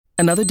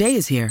Another day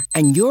is here,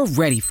 and you're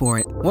ready for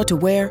it. What to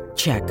wear?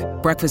 Check.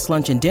 Breakfast,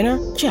 lunch, and dinner?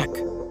 Check.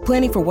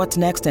 Planning for what's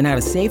next and how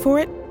to save for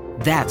it?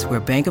 That's where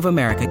Bank of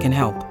America can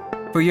help.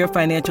 For your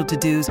financial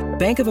to-dos,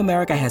 Bank of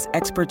America has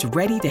experts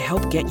ready to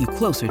help get you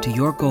closer to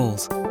your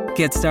goals.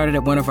 Get started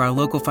at one of our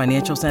local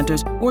financial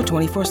centers or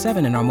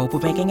 24/7 in our mobile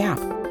banking app.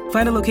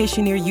 Find a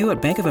location near you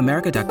at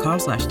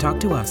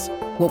bankofamerica.com/talktous.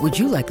 What would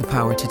you like the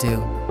power to do?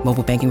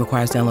 Mobile banking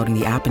requires downloading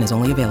the app and is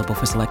only available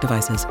for select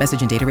devices.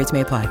 Message and data rates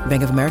may apply.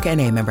 Bank of America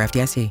N.A., member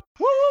FDIC.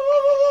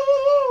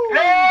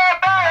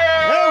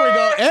 There we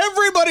go.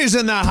 Everybody's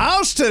in the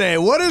house today.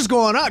 What is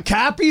going on?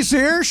 Cappy's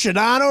here.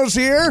 Shadano's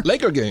here.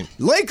 Laker game.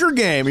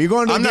 Are you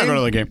going to the I'm game? not going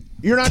to the game.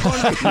 You're not going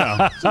to the game?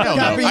 No.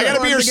 Cappy, I got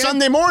to be here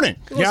Sunday morning.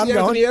 Yeah, I'm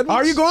going.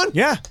 Are you going?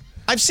 Yeah.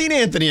 I've seen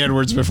Anthony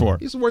Edwards before.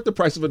 He's worth the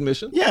price of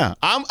admission. Yeah.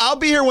 I'll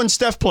be here when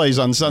Steph plays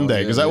on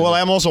Sunday because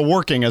I'm also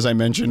working, as I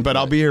mentioned, but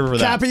I'll be here for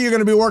that. Cappy, you're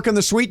going to be working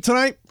the suite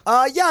tonight?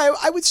 Yeah,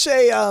 I would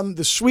say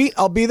the suite,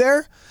 I'll be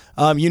there.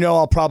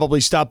 I'll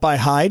probably stop by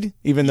Hyde,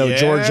 even though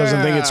George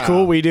doesn't think it's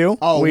cool. We do.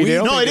 Oh, we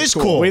do. No, it is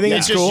cool. We think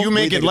it's it's cool. just you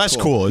make it less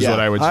cool is what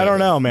I would say. I don't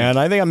know, man.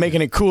 I think I'm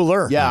making it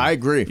cooler. Yeah, I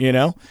agree.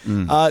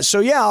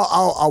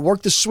 I'll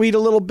work the suite a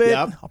little bit.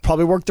 Yep. I'll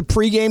probably work the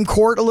pregame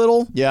court a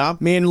little. Yeah.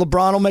 Me and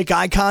LeBron will make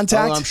eye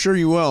contact. Oh, I'm sure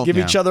you will. Give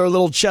each other a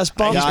little chest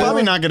bump. He's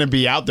probably not going to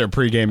be out there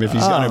pregame if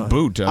he's going to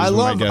boot. I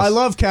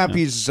love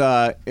Cappy's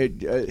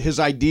his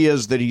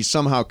ideas that he's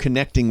somehow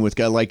connecting with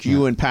guys like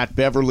you and Pat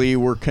Beverly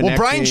were connecting.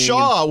 Well, Brian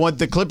Shaw,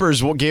 the Clippers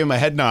gave him a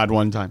head nod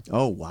one time.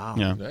 Oh, wow.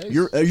 Yeah. Nice.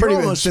 You're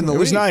almost in the league. It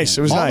was nice.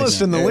 It was almost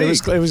nice. in the league.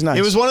 It was nice.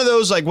 It was one of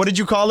those, what did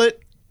you call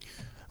it?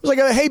 It was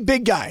like, hey,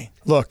 big guy.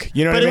 Look,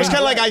 you know what I But mean? it was kind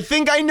of like, I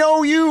think I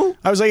know you.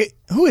 I was like,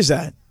 who is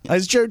that? I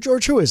was George,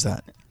 who is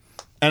that?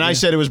 And I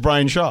said it was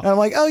Brian Shaw. And I'm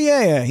like, oh,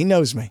 yeah, he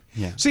knows me.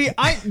 Yeah. See,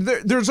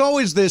 there's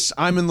always this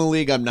I'm in the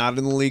league, I'm not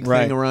in the league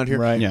Right, thing around here.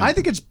 right. Yeah. I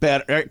think it's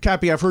better.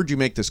 Cappy, I've heard you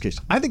make this case.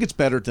 I think it's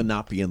better to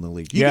not be in the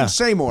league. You Yeah. can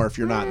say more if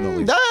you're not in the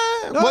league.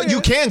 You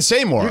can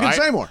say more. You can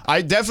say more.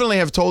 I definitely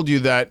have told you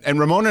that, and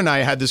Ramona and I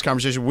had this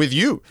conversation with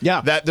you.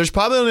 Yeah. That there's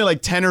probably only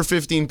like 10 or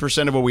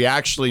 15% of what we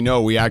actually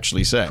know we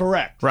actually say.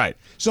 Correct. Right.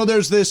 So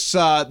there's this.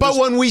 But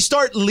when we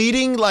start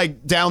leading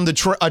down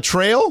a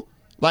trail,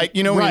 when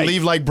you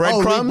leave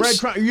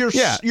breadcrumbs.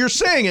 You're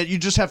saying it. You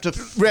just have to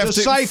We have to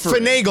decipher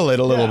finagle it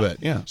a little bit.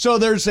 Yeah. So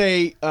there's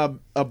a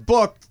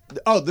book.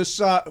 Oh, this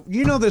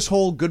this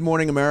whole Good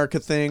Morning America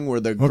thing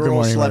where the girl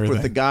Morning slept America with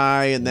the thing?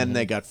 guy and then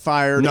they got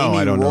fired. No, Amy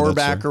I don't know that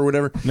Rohrback story. or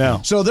whatever.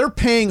 No. So they're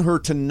paying her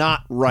to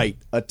not write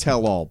a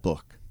tell-all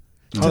book.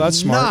 Oh, that's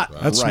smart.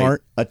 Not That's write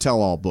smart. a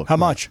tell-all book. How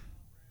much?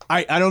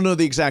 I don't know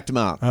the exact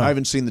amount. I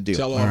haven't seen the deal.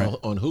 Tell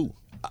on who?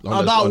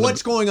 About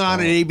what's going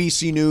on at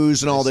ABC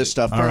News and all this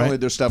stuff. Apparently,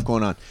 there's stuff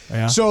going on.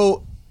 Yeah.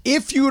 So,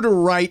 if you were to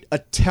write a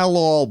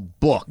tell-all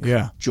book,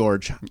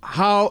 George,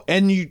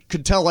 and you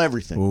could tell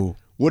everything,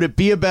 would it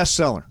be a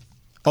bestseller?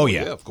 Oh,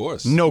 yeah. Yeah, of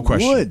course. No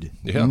question. Would.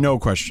 Yeah. No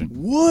question.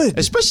 Would.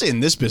 Especially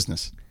in this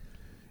business.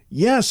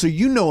 Yeah, so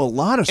you know a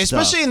lot of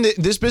stuff. Especially in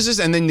this business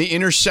and then the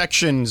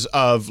intersections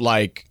of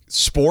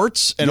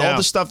sports and all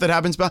the stuff that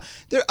happens.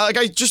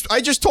 I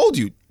just told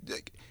you,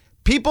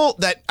 people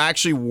that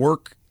actually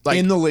work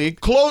in the league,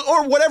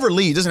 or whatever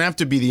league, it doesn't have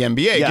to be the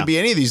NBA. It could be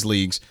any of these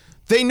leagues.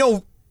 They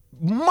know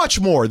much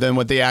more than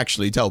what they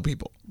actually tell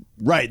people.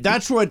 Right.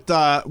 That's what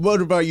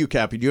about you,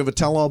 Cappy? Do you have a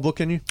tell-all book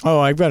in you? Oh,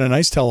 I've got a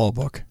nice tell-all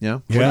book. Yeah?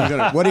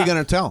 Yeah. What are you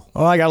going to tell?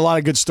 Oh, I got a lot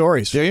of good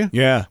stories. Do you?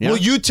 Yeah. Will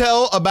you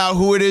tell about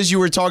who it is you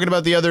were talking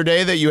about the other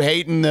day that you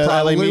hate in the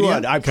Probably LA media?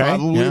 would. I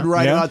probably would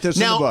write about this in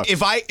the Now, book.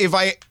 if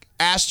I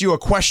asked you a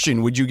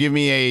question, would you give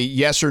me a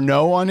yes or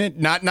no on it?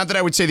 Not that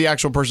I would say the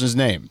actual person's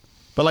name,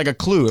 but like a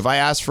clue. If I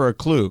asked for a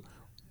clue.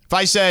 If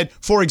I said,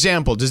 for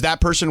example, does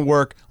that person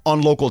work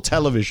on local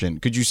television?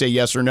 Could you say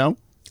yes or no?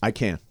 I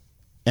can.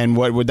 And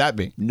what would that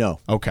be? No.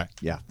 Okay.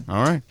 Yeah.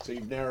 All right. So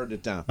you've narrowed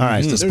it down. All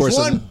right. There's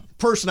one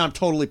person I'm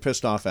totally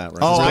pissed off at right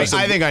Oh, now. I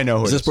think I know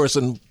who Is it this is.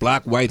 person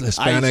black, white,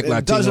 Hispanic, It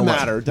Latino? doesn't what?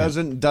 matter.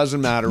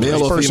 Doesn't matter. Male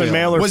Right? or Person, female?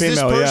 male or Was this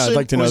female? person, Yeah, I'd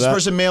like to know was that. this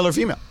person male or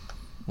female?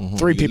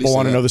 Three You people listen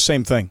want to to know that. the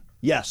same thing.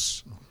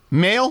 Yes.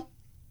 Male?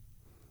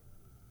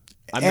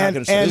 I'm not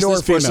going to say and Is or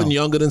this person female.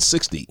 younger than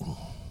 60?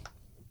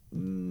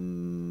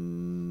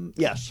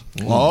 yes.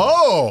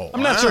 Oh.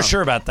 I'm not so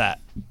sure about that.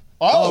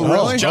 Oh,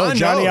 really? John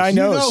Johnny, knows. I You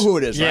knows. know who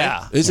it is, right?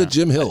 Yeah. Is it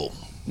Jim Hill?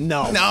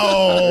 No. No.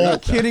 Are you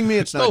kidding me?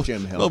 It's not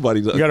Jim Hill. Nobody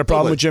does. You got a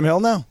problem with Jim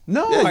Hill now?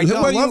 No, Yeah, I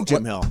don't love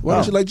Jim Hill. Why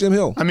don't you like Jim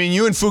Hill? I mean,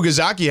 you and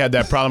Fugazaki had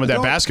that problem with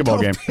that basketball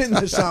game. Don't pin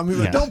this on me.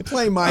 But don't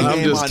play my I'm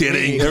game just on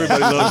kidding. me.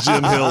 Everybody loves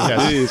Jim Hill.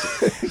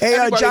 Please. Hey,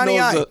 Everybody Johnny,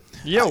 knows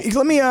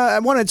let me. I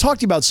want to talk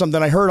to you about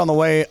something I heard on the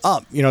way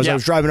up. As I Yeah.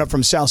 was driving up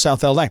from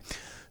South LA.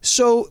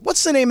 So,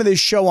 what's the name of this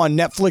show on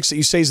Netflix that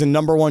you say is the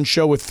 #1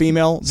 show with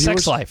female viewers?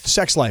 Sex Life.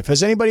 Sex Life.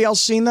 Has anybody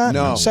else seen that?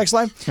 No. Sex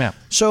Life. Yeah.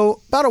 So,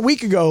 about a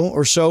week ago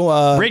or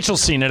so,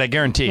 Rachel's seen it, I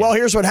guarantee you. well,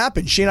 here's what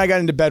happened. She and I got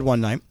into bed one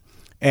night.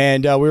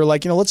 And we were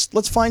like,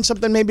 let's find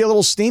something maybe a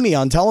little steamy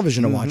on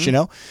television to watch,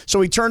 So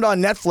we turned on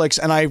Netflix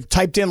and I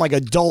typed in like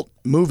adult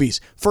movies.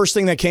 First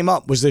thing that came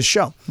up was this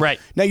show. Right.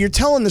 Now you're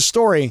telling the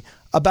story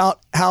about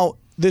how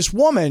this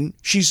woman,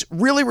 she's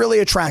really, really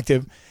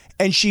attractive,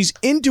 and she's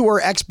into her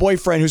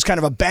ex-boyfriend who's kind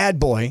of a bad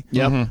boy.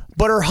 Yep.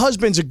 But her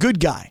husband's a good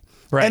guy.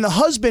 Right. And the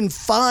husband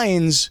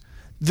finds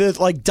the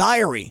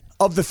diary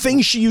of the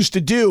things she used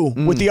to do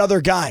with the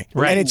other guy.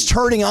 Right. And it's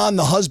turning on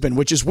the husband,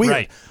 which is weird.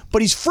 Right.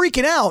 But he's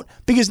freaking out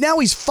because now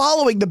he's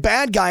following the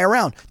bad guy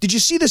around. Did you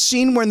see the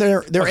scene when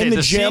they're in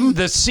the gym?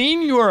 The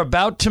scene you are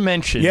about to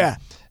mention. Yeah.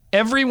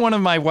 Every one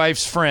of my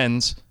wife's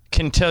friends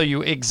can tell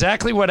you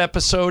exactly what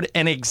episode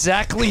and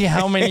exactly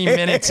how many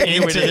minutes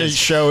into the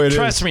show it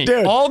Trust is. me,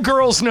 Dude. all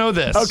girls know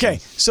this. Okay,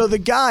 so the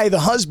guy, the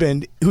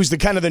husband, who's the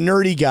kind of the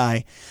nerdy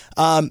guy,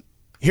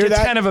 hear Gets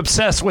that? kind of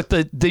obsessed with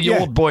the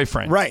old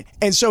boyfriend. Right.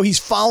 And so he's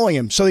following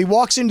him. So he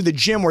walks into the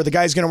gym where the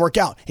guy's going to work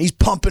out. He's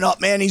pumping up,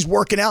 man. He's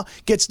working out,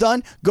 gets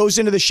done, goes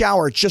into the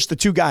shower. It's just the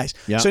two guys.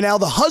 Yeah. So now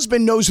the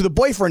husband knows who the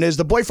boyfriend is.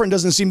 The boyfriend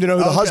doesn't seem to know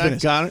who the husband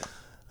is. Got it.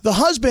 The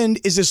husband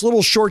is this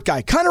little short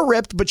guy, kind of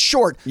ripped, but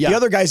short. Yeah. The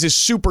other guy's this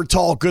super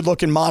tall,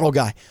 good-looking model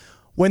guy.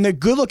 When the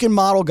good-looking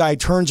model guy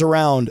turns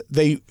around,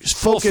 they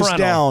focus frontal.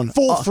 down.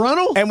 Full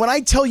frontal? And when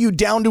I tell you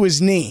down to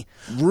his knee.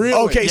 Really?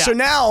 Okay, Yeah. so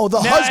now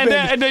the husband.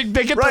 And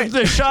they get Right.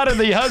 the shot of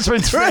the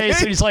husband's Right. face,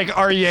 and he's like,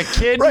 "Are you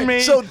kidding Right.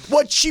 me?" So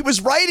what she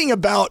was writing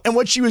about and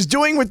what she was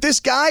doing with this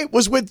guy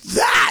was with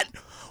that.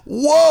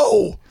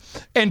 Whoa.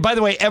 And by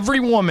the way, every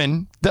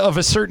woman of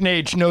a certain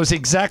age knows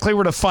exactly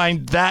where to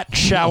find that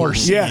shower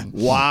scene. Yeah.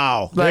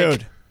 Wow. Like,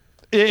 Dude.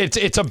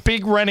 It's a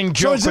big running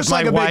joke with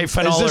my wife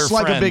and all her friends. Is this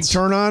like a big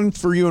turn on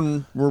for you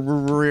and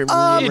Rachel?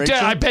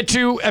 I bet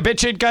you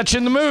it got you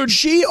in the mood.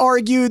 She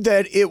argued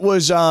that it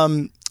was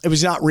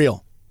not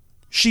real.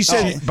 She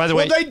said, By the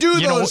way, Well, they do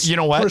those you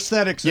know what?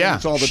 prosthetic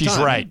things all the She's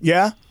time. right.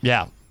 yeah?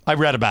 Yeah, I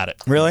read about it.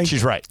 Really?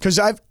 She's right. Because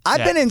I've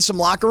been in some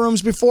locker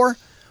rooms before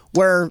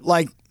where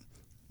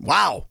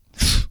wow.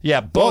 Yeah,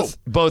 both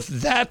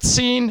that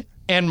scene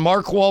and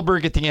Mark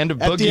Wahlberg at the end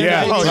of At Boogie the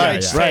end,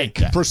 Nights. it's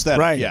fake. Prosthetic.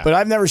 Right. Yeah. But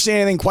I've never seen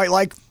anything quite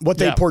like what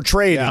they Yeah.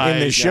 portrayed Yeah, in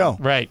this show.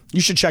 right. You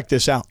should check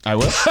this out. I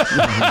will.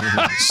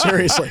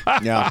 Seriously.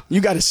 Yeah.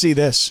 You got to see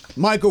this.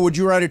 Michael, would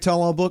you write a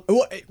tell-all book?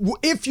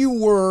 If you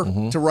were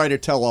to write a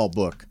tell-all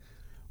book,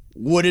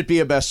 would it be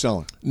a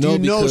bestseller? Do you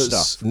know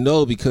stuff?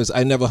 No, because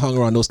I never hung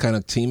around those kind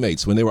of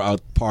teammates. When they were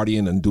out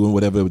partying and doing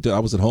whatever they would do, I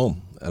was at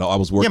home. And I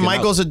was working. Yeah,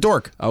 Michael's out. a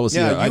dork. I was.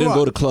 Yeah, I you didn't are.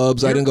 go to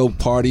clubs. I didn't go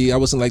party. I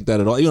wasn't like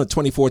that at all. Even at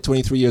 24,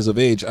 23 years of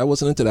age, I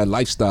wasn't into that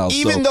lifestyle.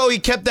 Even though he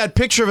kept that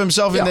picture of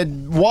himself in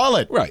the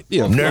wallet. Right.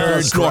 Yeah.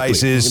 Nerd snorkeling.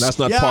 crisis. That's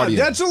not Yeah, partying.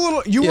 that's a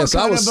little. You Yes, were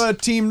I kind was- of a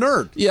team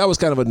nerd. Yeah, I was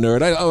kind of a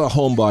nerd. I was a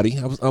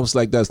homebody. I was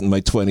like that in my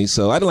 20s,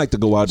 so I didn't like to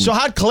go out. And, So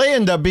how'd Clay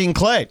end up being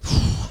Clay?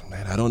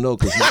 man, I don't know,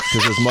 because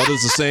his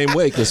mother's the same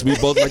way. Because we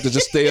both like to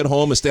just stay at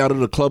home and stay out of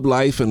the club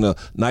life and the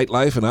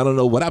nightlife. And I don't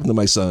know what happened to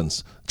my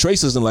sons.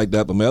 Trace isn't like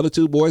that, but my other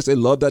two boys, they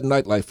loved that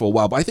nightlife for a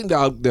while. But I think they're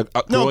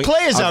outgrowing.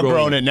 Clay has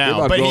outgrown it now,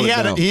 They've but outgrown he it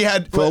had now. he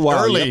had for a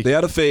while. early. Yep, they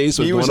had a phase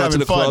with he was going out to having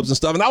the fun. clubs and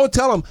stuff. And I would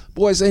tell them,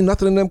 boys, ain't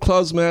nothing in them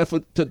clubs, man, for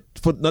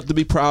nothing to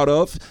be proud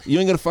of. You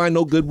ain't gonna find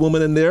no good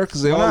woman in there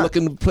because they all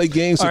looking to play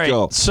games All with right,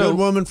 y'all. so Good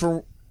woman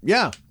for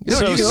yeah.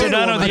 So,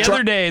 the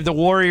other day, the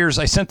Warriors,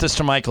 I sent this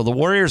to Michael. The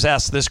Warriors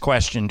asked this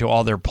question to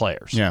all their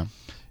players. Yeah.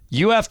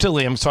 You have to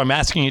leave, so I'm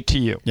asking it to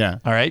you. Yeah.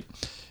 All right.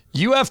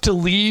 You have to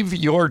leave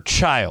your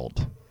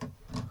child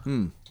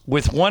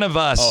with one of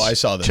us Oh, I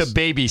saw this. to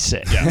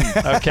babysit.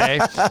 Yeah. Okay.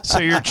 So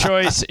your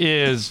choice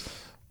is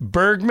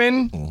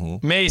Bergman,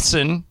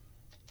 Mason,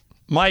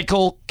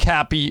 Michael,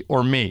 Cappy,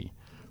 or me.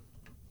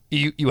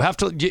 You have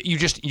to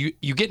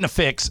you get in a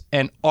fix,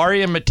 and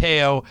Ari and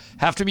Mateo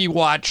have to be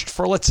watched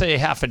for, let's say,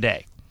 half a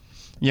day.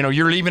 You know,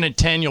 you're leaving at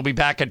 10, you'll be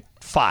back at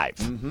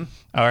 5.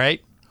 All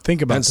right.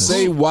 Think about And this.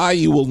 say why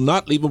you will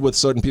not leave them with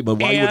certain people,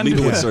 why you would leave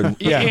them with certain.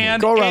 And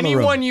Go around the room.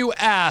 anyone you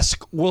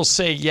ask will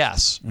say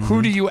yes.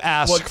 Who do you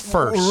ask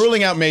first? We're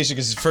ruling out Mason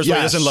because first of all,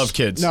 he Yes. doesn't love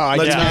kids. No, I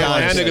Let's do be not.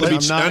 honest. And they're I'm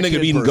gonna not a be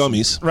kid eating person.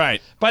 gummies.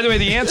 Right. By the way,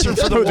 the answer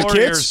for the With the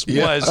Warriors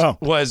kids?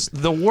 was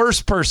the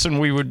worst person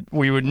we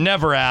would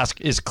never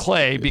ask is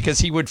Clay, because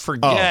he would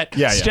forget.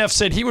 yeah. Steph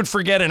said he would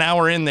forget an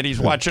hour in that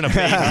he's watching a baby.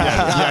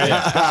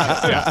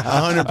 100%.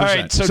 All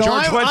right, so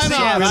George, what's the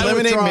out. answer? I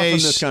Eliminate withdraw from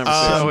Mace. this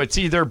conversation. So it's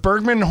either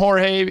Bergman,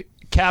 Jorge,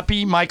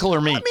 Cappy, Michael, or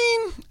me. I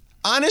mean,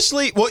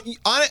 honestly,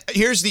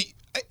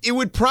 it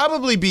would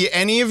probably be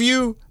any of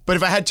you, but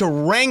if I had to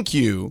rank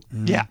you,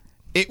 Yeah.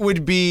 it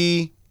would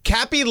be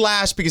Cappy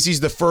last because he's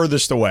the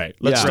furthest away.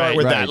 Let's Yeah. start Right,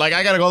 with right. that. Like,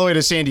 I got to go all the way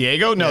to San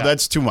Diego? No, Yeah.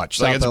 that's too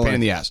much. Like, it's a South pain in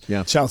LA. the ass.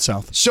 Yeah.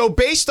 South. So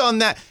based on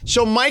that,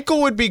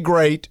 Michael would be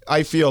great,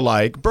 I feel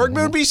like.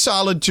 Bergman would be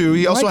solid too.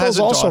 He also Michael's has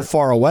a also daughter.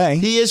 far away.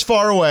 He is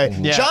far away.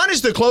 Yeah. John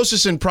is the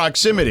closest in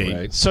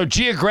proximity. So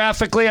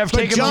geographically, I've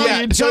taken John, the Yeah,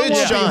 lead. so John it's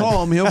won't John. be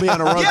home. He'll be on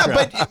a road Yeah,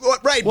 trip.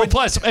 but right. Well, but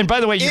plus, and by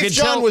the way, you if could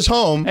John tell was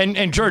home-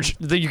 and George,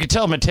 you could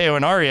tell Mateo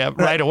and Aria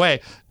right away.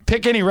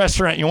 Pick any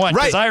restaurant you want,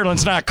 because Right.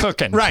 Ireland's not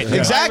cooking. Right,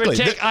 exactly.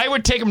 I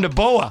would take them to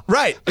Boa.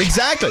 Right,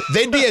 exactly.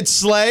 They'd be at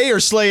Slay or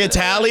Slay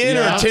Italian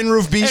or Tin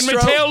Roof Bistro. And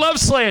Mateo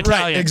loves Slay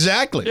Italian. Right,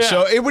 exactly. Yeah.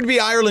 So it would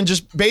be Ireland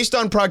just based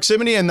on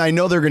proximity, and I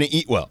know they're going to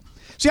eat well.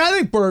 See, I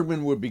think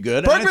Bergman would be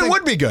good. Bergman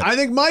would be good. I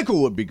think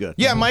Michael would be good.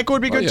 Yeah, Michael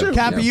would be good too.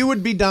 Cappy, you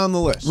would be down the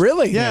list.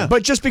 Really? Yeah.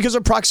 But just because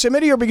of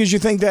proximity, or because you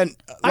think that?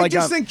 I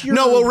just think you're.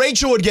 No, well,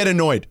 Rachel would get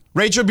annoyed.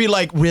 Rachel would be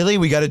like, "Really?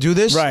 We got to do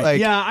this?" Right.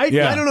 Like, I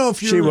don't know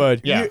if you're. She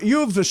would. You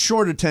have a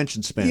short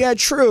attention span. Yeah,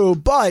 true.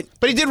 But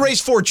he did raise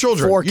 4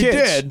 children. 4 You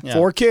kids. did.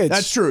 4 kids.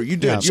 That's true. You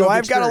did. Yeah. You So have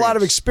I've got a lot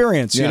of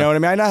experience. You Yeah. know what I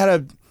mean? I know how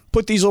to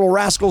put these little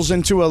rascals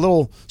into a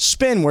little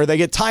spin where they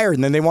get tired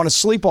and then they want to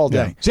sleep all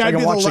day. See, So I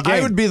can watch the game.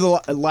 I would be the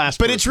last.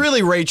 But it's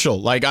really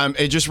Rachel. Like,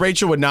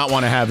 Rachel would not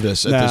want to have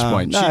this at this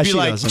point. Nah, She'd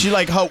be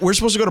like, "Oh, we're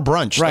supposed to go to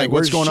brunch. Right. Like,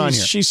 what's going on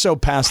here?" She's so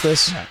past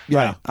this.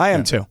 Right. I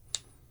am too.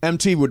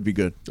 MT would be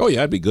good. Oh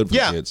yeah, I'd be good for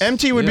Yeah, kids.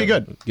 MT would be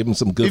good. Give them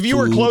some good. If you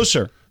were food.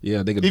 closer.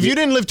 Yeah, they could. If you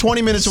didn't live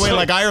 20 minutes away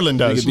like Ireland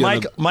does.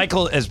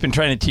 Michael has been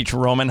trying to teach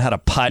Roman how to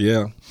putt.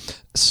 Yeah.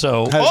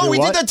 So we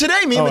did that today.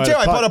 Me and Mateo.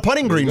 I bought a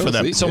putting green for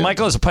them. So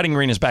Michael has a putting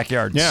green in his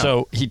backyard. Yeah.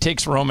 So he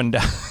takes Roman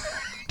down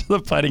to the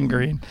putting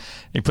green.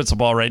 He puts the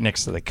ball right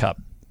next to the cup,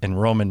 and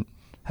Roman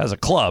has a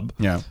club.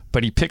 Yeah.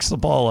 But he picks the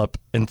ball up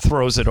and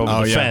throws it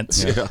over the yeah.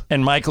 fence. Yeah.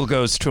 And Michael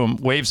goes to him,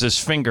 waves his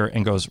finger,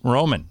 and goes,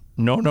 "Roman,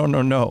 no, no,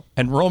 no, no."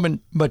 And Roman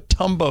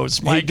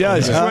Matumbos Michael. He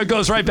does, So huh? it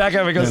goes right back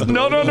at him and goes,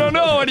 "No, no, no,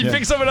 no." And he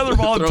picks up another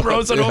ball and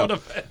throws it over the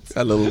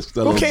fence.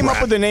 Who came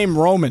up with the name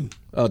Roman?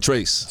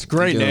 Trace. It's a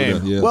great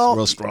name. Yeah, Well,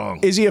 real strong.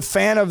 Is he a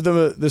fan of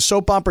the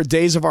soap opera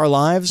Days of Our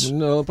Lives?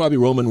 No, probably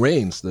Roman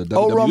Reigns. The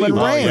WWE Roman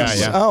one.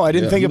 Reigns. yeah. Oh, I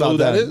didn't Yeah. think You know about who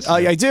that. that is?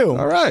 I do.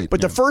 All right.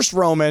 But the first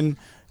Roman,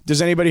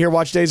 does anybody here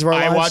watch Days of Our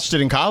Lives? I watched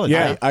it in college.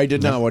 Yeah. I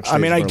did not watch. I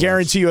mean, Days I of Our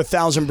guarantee you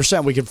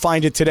 1,000% we can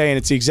find it today, and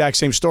it's the exact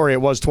same story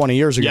it was 20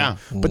 years ago. Yeah.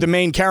 But the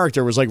main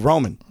character was like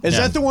Roman. Lives. Is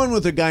that the one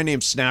with a guy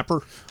named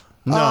Snapper?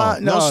 No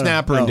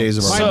snapper in Days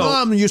of Our My Lives.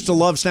 mom used to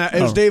love Snapper.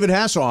 It was David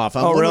Hasselhoff.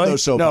 On Oh, one really? Of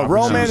those soap No, operas.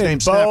 Roman His and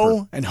name's Bo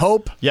Snapper. and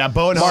Hope. Yeah,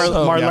 Bo and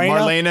Marlena?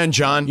 Marlena and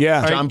John.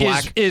 Yeah. John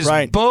Black. Is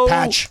Right. Bo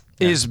Patch.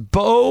 Is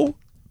Bo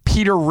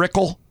Peter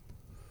Rickle?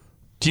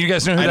 Do you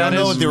guys know who I that don't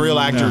know is? what the real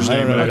actor's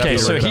name is. Okay,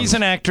 so he's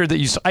an actor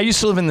that I used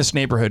to live in this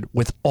neighborhood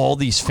with all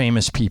these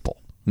famous people.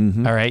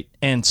 All right.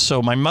 And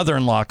so my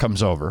mother-in-law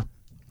comes over,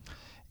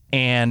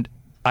 and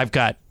I've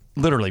got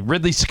literally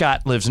Ridley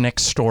Scott lives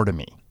next door to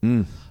me.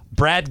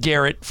 Brad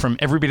Garrett from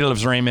Everybody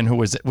Loves Raymond, who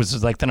was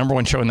like the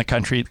 #1 show in the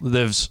country,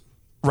 lives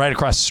right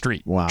across the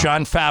street. Wow.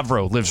 John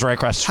Favreau lives right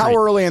across the street. How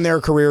early in their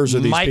careers are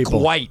these Mike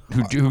people? White,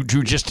 who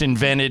just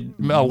invented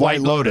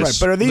White Lotus.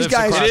 Right, but are these lives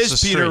guys- across It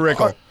is the Peter street.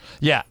 Rickle.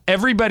 Yeah,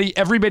 everybody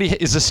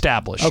is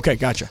established. Okay,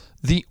 gotcha.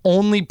 The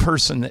only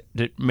person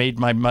that made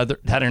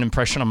had an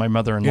impression on my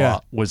mother-in-law Yeah.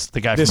 was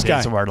the guy This from guy.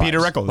 Days of Our Lives. Peter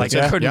Rickle, Like,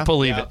 that's I it. couldn't Yeah.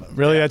 believe it.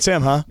 Really, that's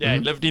him, huh? Yeah,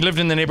 he lived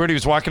in the neighborhood. He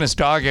was walking his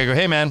dog. I go,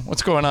 "Hey, man,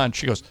 what's going on?"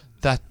 She goes,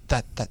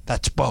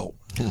 "That's Bo."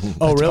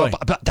 Oh, really?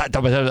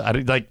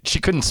 Like, she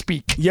couldn't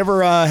speak. You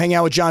ever hang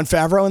out with John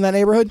Favreau in that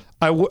neighborhood?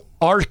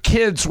 Our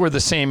kids were the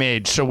same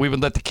age, so we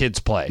would let the kids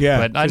play. Yeah,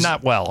 but I'm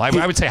not well. I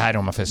would say hi to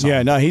him if I saw him.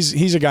 Yeah, no,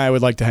 he's a guy I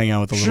would like to hang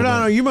out with a little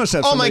Shadano, bit. you must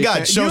have. Oh, my somebody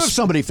God, so- you have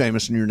somebody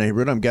famous in your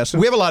neighborhood. I'm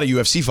guessing. We have a lot of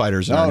UFC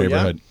fighters in our Oh, yeah?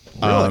 neighborhood.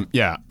 Really?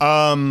 Yeah.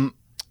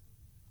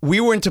 We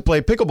went to play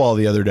pickleball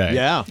the other day.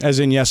 Yeah. As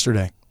in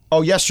yesterday.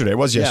 Oh, yesterday. It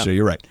was yesterday.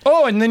 You're right.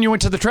 Oh, and then you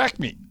went to the track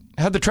meet.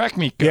 How'd the track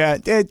meet go? Yeah,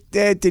 it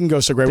didn't go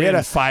so great. We had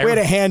a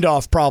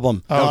handoff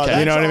problem. Okay.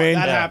 You know what I mean?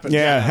 That happens.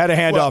 Yeah, had a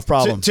handoff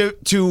problem.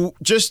 To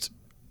just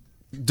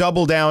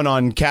double down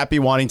on Cappy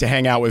wanting to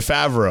hang out with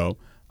Favreau,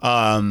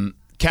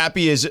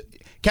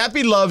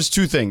 Cappy loves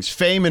two things: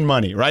 fame and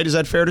money. Right? Is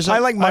that fair to say? I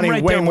like money I'm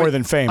right way there more with-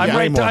 than fame. I'm Yeah,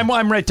 right. way more.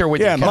 I'm right there with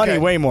Yeah, you. money Okay.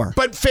 way more.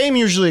 But fame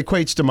usually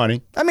equates to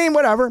money. I mean,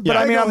 whatever. But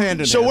I mean, go I'm hand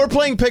in So hand. we're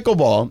playing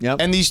pickleball, Yep.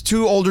 and these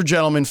two older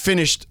gentlemen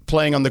finished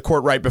playing on the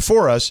court right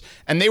before us,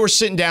 and they were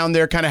sitting down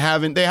there kind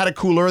of they had a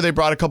cooler, they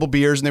brought a couple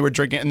beers, and they were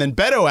drinking, and then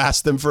Beto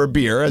asked them for a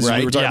beer, as we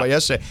Right, were talking yeah. about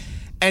yesterday.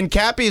 And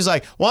Cappy is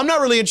like, well, I'm not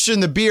really interested in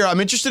the beer.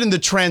 I'm interested in the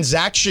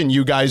transaction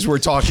you guys were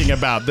talking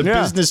about, the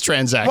Yeah. business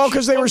transaction. Well,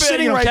 because they were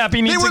sitting right. Cappy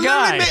they needs were a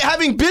guy. literally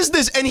having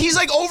business, and he's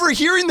like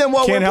overhearing them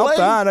while Can't we're help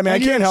playing. that. I mean, I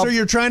And can't help. So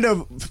you're trying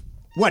to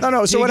what?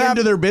 No. So dig what happened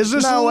into their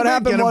business? a No, little what bit?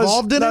 happened Get was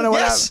involved in no, it? no, what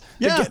Yes.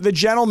 happened- Yeah. the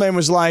gentleman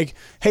was like,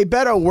 "Hey,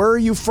 Beto, where are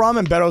you from?"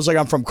 And Beto's like,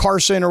 "I'm from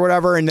Carson or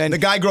whatever." And then The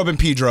guy grew up in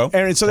Pedro.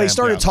 And so they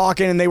started Yeah.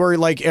 talking, and they were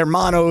like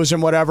hermanos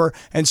and whatever.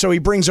 And so he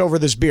brings over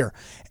this beer.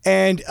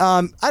 And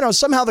I don't know,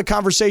 somehow the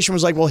conversation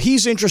was like, well,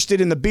 he's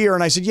interested in the beer.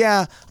 And I said,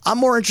 yeah, I'm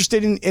more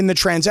interested in the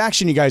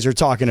transaction you guys are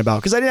talking about.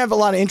 Because I didn't have a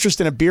lot of interest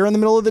in a beer in the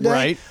middle of the day.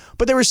 Right.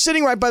 But they were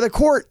sitting right by the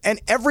court,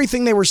 and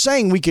everything they were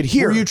saying we could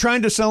hear. Were you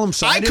trying to sell them I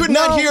cider? could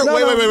not hear. no,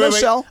 Wait. no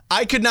sell.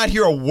 I could not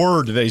hear a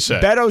word they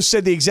said. Beto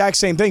said the exact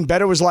same thing.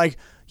 Beto was like,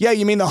 yeah,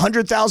 you mean the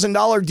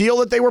 $100,000 deal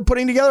that they were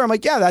putting together? I'm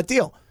like, yeah, that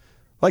deal.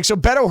 Like, so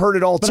Beto heard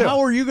it all, But too.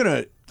 how are you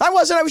gonna? I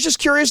wasn't. I was just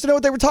curious to know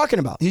what they were talking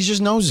about. He's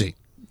just nosy.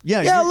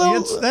 Yeah, Yeah, a you-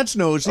 little- that's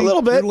nosy. a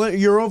little bit.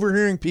 You're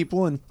overhearing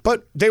people, and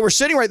But they were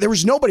sitting right. There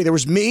was nobody. There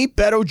was me,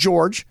 Beto,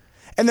 George,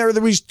 and there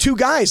was two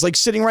guys like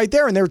sitting right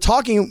there, and they were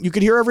talking. You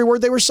could hear every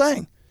word they were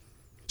saying.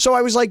 So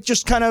I was like,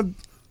 just kind of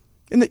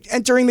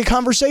entering the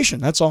conversation.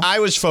 That's all. I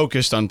was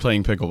focused on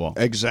playing pickleball.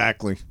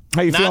 Exactly.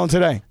 How you feeling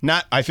today?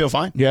 I feel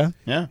fine. Yeah?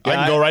 Yeah. I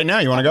can go right now.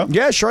 You want to go?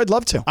 Yeah, sure. I'd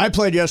love to. I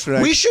played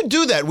yesterday. We should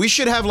do that. We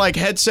should have like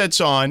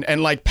headsets on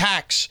and like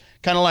packs,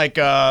 kind of like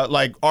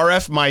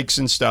RF mics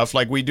and stuff,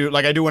 like we do,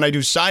 like I do when I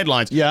do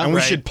sidelines. Yeah, and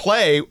we should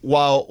play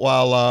while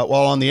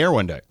on the air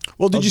one day.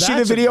 Well, did you see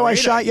the video I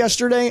shot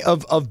yesterday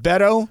of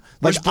Beto?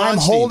 Like I'm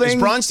holding.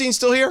 Is Bronstein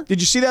still here? Did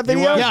you see that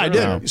video? Yeah, I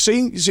did.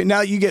 See,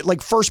 now you get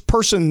like first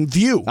person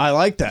view. I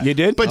like that. You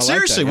did? But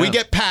seriously, we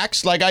get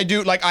packs like I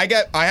do. Like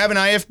I have an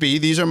IFB.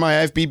 These are my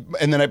IFB,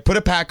 and then I put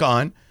a pack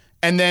on,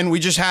 and then we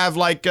just have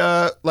like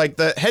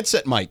the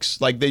headset mics,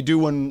 like they do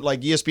when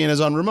like ESPN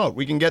is on remote.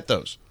 We can get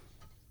those,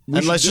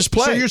 and let's just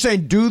play. So you're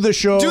saying do the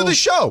show? Do the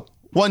show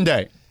one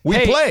day. We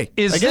play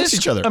against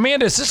each other.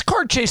 Amanda, is this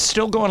card chase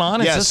still going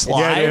on? Yes. Is this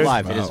live? It is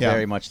live. It is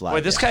very much live.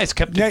 Boy, this guy's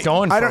kept it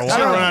going for a while.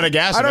 run out of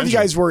gas. I don't know if you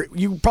guys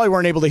you probably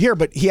weren't able to hear,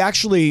 but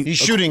he's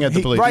shooting at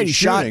the police. Right, He's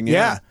he shot. shooting,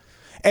 Yeah.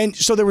 And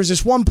so there was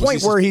this one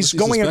point where he's what's he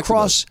going suspected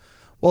across.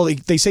 Well,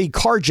 they say he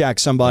carjacked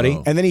somebody,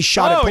 and then he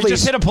shot at Oh, police. he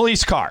just hit a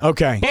police car.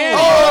 Okay. And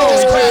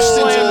just crashed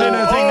into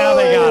the thing. Now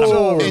they got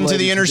him. Into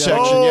the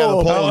intersection. Yeah,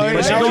 the pole.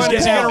 Is he Now going? he's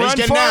Is he going to run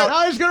getting for out. it?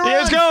 Now he's gonna He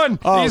is run.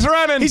 going. He's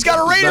running. He's got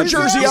a Raider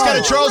jersey on. He's got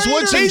a Charles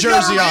Woodson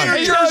jersey on.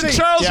 He's got a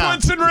Charles Yeah.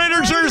 Woodson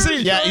Raider jersey.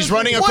 Yeah, he's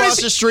running What across is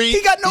he- the street.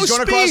 he got no He's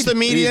going across speed. the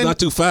median. He's not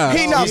too fast.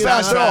 He's not He's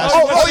fast not at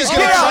all. fast. He's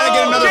going to try to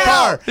get another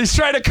car. He's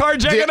trying to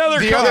carjack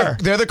another car.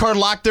 The other car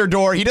locked their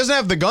door. He doesn't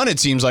have the gun, it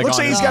seems like. Looks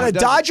on like he's him. got a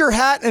Dodger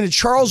hat and a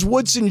Charles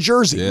Woodson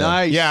jersey. Yeah.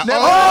 Nice. Yeah. Never-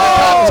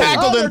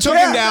 Tackled him, took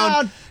him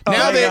down.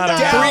 Now they they got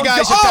him. three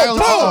guys are Oh, tackled.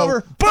 boom.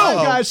 Over.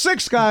 5 guys,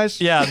 6 guys.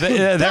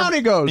 Yeah, Down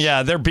he goes.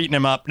 Yeah, they're beating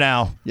him up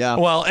now. Yeah.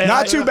 Well, and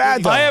Not too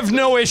bad, though. I have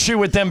no issue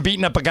with them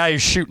beating up a guy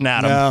who's shooting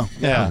at him. No.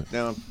 Yeah.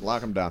 No,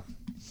 lock him down.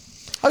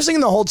 I was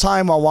thinking the whole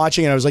time while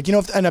watching it, I was like,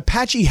 if an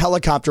Apache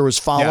helicopter was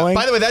Yeah. following.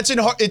 By the way,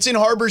 it's in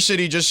Harbor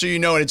City, just so you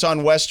know, and it's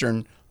on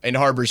Western in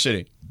Harbor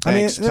City.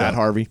 Thanks, Pat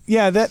Harvey.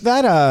 Yeah, an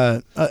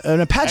Apache I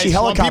just want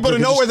helicopter. people to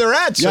could know just- where they're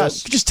at. So.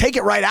 Yes. Just take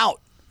it right out.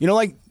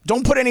 Like,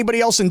 don't put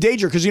anybody else in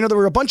danger because, there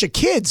were a bunch of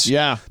kids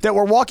that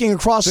were walking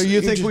across. So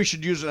you think we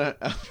should use an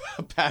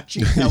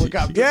Apache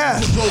helicopter? Yeah.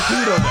 To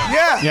torpedo them?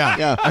 Yeah.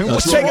 Yeah. I mean,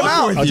 Let's take him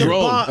out. A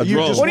drone. A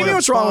drone. What do you mean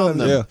what's wrong with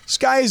him? Yeah. This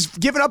guy's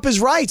giving up his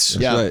rights.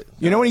 Yeah. Right.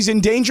 And he's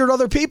endangered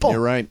other people. You're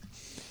right.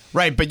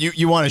 Right, but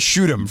you want to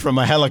shoot him from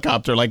a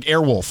helicopter like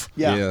Airwolf.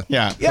 Yeah.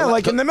 Yeah. Yeah,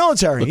 like in the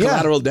military. The Yeah.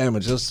 collateral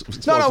damage. Those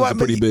explosions are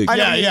pretty big. I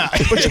know, Yeah.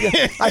 but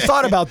I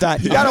thought about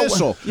that. You gotta,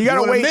 missile. You gotta You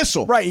want a wait.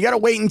 missile. Right. You gotta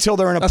wait until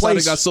they're in a That's how they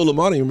place. got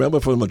Soleimani,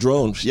 remember, from a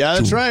drone. Yeah,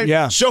 that's right.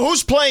 Yeah. So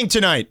who's playing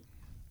tonight?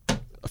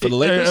 For the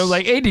Lakers?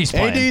 Like AD's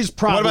playing. AD's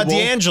probable. What about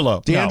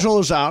D'Angelo?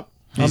 D'Angelo's out.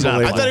 He's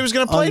not I thought he was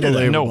going to play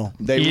today. No,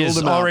 They he ruled is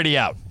him out. already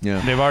out. Yeah.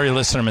 They've already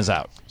listed him as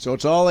out. So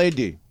it's all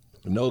AD.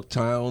 No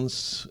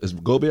Towns. Is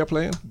Gobert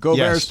playing? Gobert's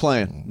Yes.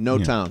 playing. No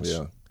Towns.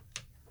 Yeah.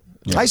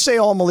 I say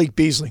all Malik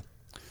Beasley.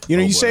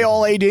 You say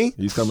all AD.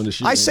 He's coming to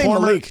shoot. I say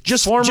Malik.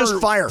 Just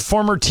fire.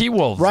 Former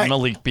T-Wolves, Right.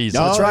 Malik Beasley.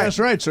 Oh, That's right. That's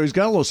right. So he's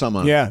got a little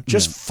something on. Yeah.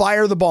 Just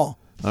fire the ball.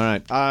 All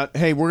right.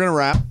 Hey, we're gonna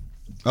wrap.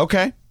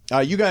 Okay.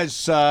 You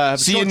guys have a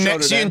See you, short show see you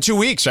today. in 2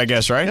 weeks, I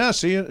guess, right? Yeah.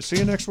 See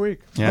you next week.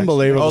 Yeah.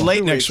 Unbelievable. Oh, late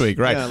 2 next weeks. week,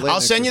 right. Yeah, late I'll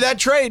next send you week. that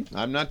trade.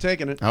 I'm not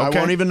taking it. Okay. I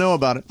won't even know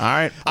about it. All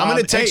right. I'm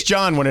going to text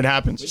John when it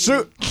happens.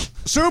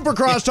 Super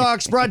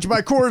Crosstalks brought to you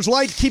by Coors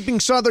Light, keeping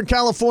Southern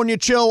California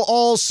chill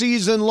all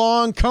season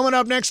long. Coming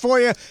up next for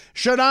you,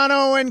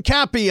 Shadano and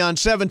Cappy on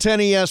 710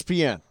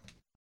 ESPN.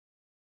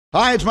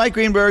 Hi, it's Mike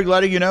Greenberg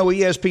letting you know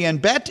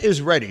ESPN Bet is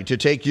ready to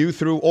take you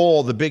through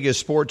all the biggest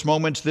sports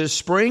moments this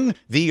spring.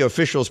 The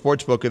official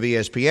sportsbook of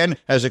ESPN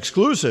has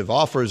exclusive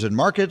offers and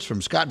markets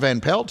from Scott Van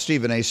Pelt,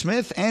 Stephen A.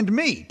 Smith, and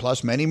me,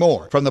 plus many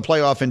more. From the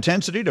playoff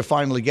intensity to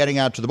finally getting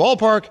out to the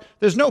ballpark,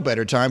 there's no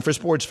better time for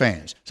sports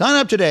fans. Sign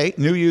up today.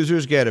 New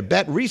users get a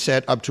bet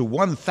reset up to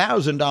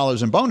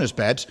 $1,000 in bonus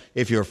bets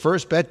if your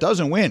first bet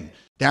doesn't win.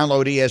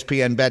 Download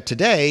ESPN Bet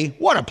today.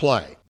 What a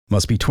play.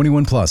 Must be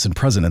 21 plus and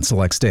present in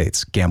select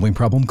states. Gambling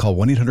problem? Call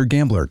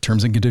 1-800-GAMBLER.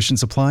 Terms and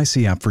conditions apply.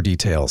 See app for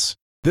details.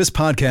 This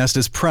podcast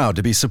is proud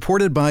to be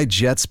supported by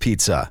Jets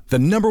Pizza, the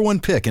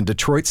 #1 pick in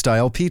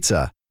Detroit-style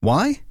pizza.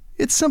 Why?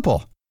 It's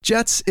simple.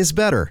 Jets is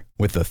better.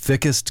 With the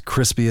thickest,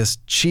 crispiest,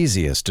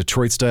 cheesiest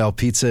Detroit-style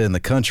pizza in the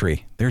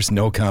country, there's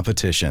no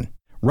competition.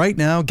 Right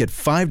now, get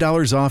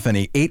 $5 off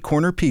any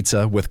 8-corner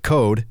pizza with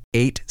code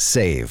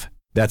 8SAVE.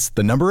 That's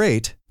the number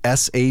 8,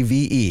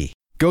 SAVE.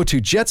 Go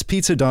to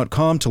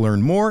jetspizza.com to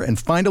learn more and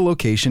find a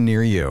location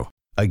near you.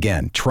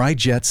 Again, try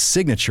Jet's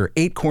signature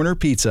 8-corner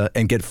pizza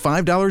and get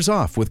 $5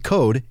 off with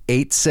code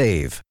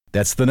 8SAVE.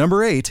 That's the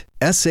number 8,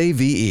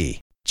 SAVE.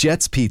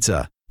 Jet's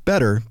Pizza.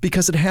 Better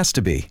because it has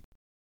to be.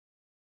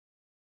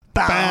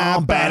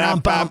 Bam, ba-dum,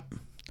 bum.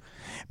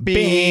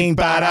 Bing,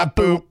 ba-da,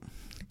 boop.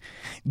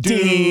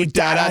 Dee,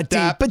 da, da,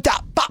 da, ba-da,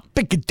 bop,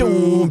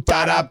 ba-ga-doom,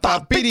 ba-da,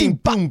 bop, ba-ding,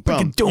 bum,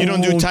 ba-ga-doom, You don't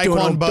do doom,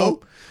 Taekwondo doom.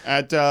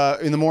 at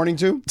in the morning,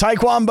 too?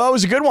 Taekwondo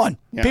is a good one.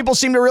 Yeah. People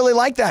seem to really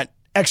like that.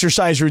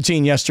 exercise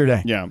routine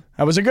yesterday. Yeah.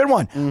 That was a good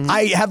one.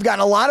 I have gotten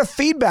a lot of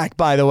feedback,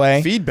 by the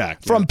way.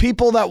 From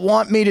people that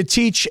want me to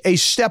teach a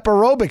step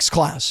aerobics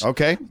class.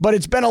 Okay. But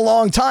it's been a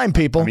long time,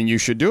 people. I mean, you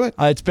should do it.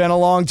 It's been a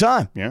long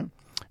time. Yeah.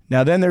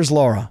 Now then there's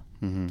Laura.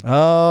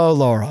 Oh,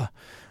 Laura.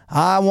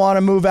 I want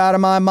to move out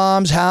of my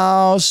mom's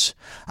house.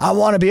 I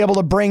want to be able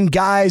to bring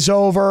guys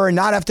over and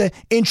not have to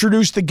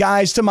introduce the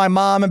guys to my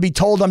mom and be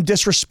told I'm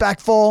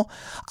disrespectful.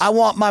 I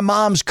want my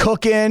mom's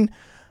cooking,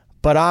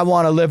 but I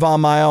want to live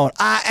on my own.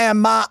 I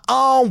am my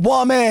own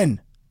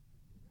woman.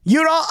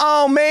 You don't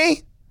own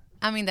me.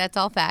 I mean, that's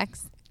all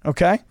facts.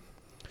 Okay.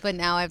 But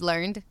now I've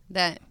learned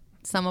that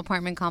some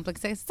apartment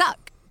complexes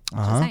suck.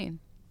 Just saying.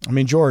 I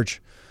mean,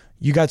 George,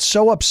 you got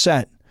so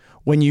upset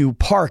when you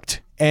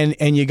parked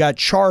and you got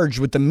charged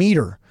with the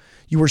meter.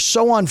 You were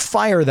so on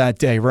fire that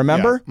day,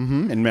 remember? Yeah.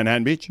 In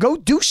Manhattan Beach. Go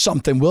do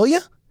something, will you?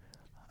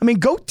 I mean,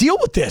 go deal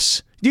with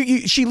this.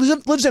 She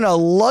lives in a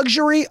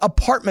luxury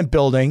apartment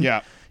building.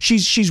 Yeah.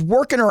 She's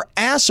working her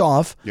ass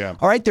off. Yeah.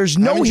 All right. There's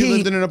no Haven't heat. you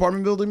lived in an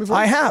apartment building before?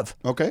 I have.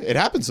 Okay. It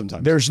happens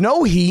sometimes. There's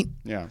no heat.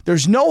 Yeah.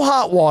 There's no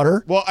hot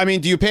water. Well, I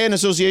mean, do you pay an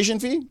association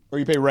fee or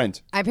you pay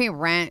rent? I pay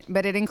rent,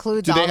 but it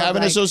includes Do all they have of,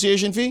 an like,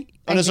 association fee?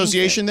 I An think so.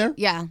 association there?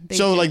 Yeah, they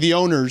So do. like the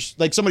owners,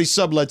 like somebody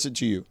sublets it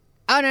to you.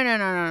 Oh,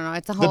 no.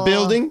 It's a whole... The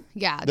building?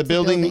 Yeah. The it's a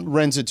building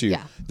rents it to you.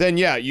 Yeah. Then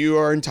yeah, you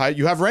are entitled.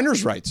 You have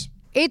renter's rights.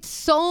 It's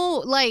so,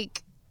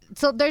 like...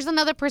 So there's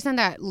another person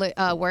that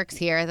works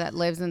here that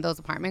lives in those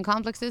apartment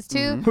complexes,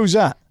 too. Who's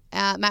that?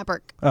 Matt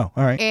Burke. Oh,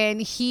 all right. And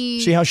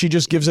he... See how she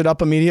just gives it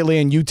up immediately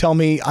and you tell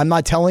me I'm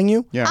not telling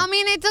you? Yeah. I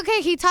mean, it's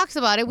okay. He talks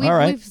about it. All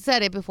right. We've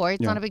said it before.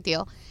 It's not a big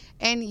deal.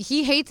 And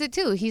he hates it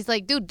too. He's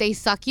like, dude, they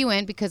suck you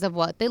in because of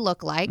what they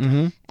look like.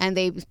 And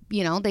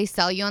they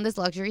sell you on this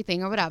luxury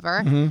thing or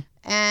whatever.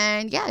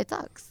 And yeah, it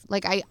sucks.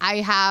 Like I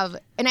have,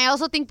 and I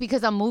also think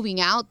because I'm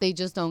moving out, they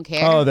just don't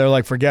care. Oh, they're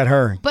like, forget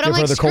her. But Give I'm her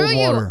like, the screw cold you.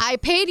 water. I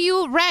paid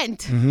you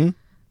rent.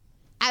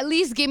 At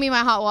least give me my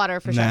hot water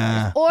for Nah,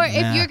 showers. Or nah.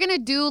 if you're gonna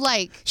do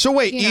like, So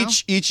wait, you know,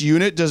 each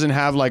unit doesn't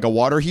have like a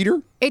water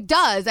heater? it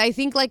does. I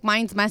think like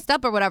mine's messed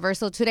up or whatever.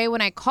 So today when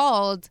I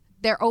called,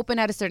 they're open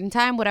at a certain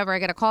time, whatever. I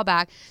get a call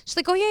back. She's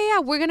like, oh, yeah,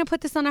 we're going to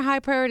put this on our high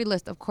priority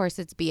list. Of course,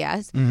 it's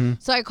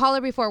BS. So I call her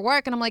before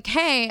work and I'm like,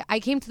 hey, I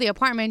came to the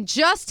apartment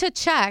just to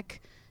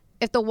check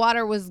if the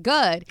water was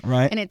good.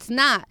 Right. And it's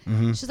not.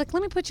 She's like,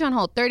 let me put you on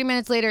hold. 30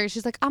 minutes later,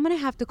 she's like, I'm going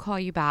to have to call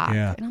you back.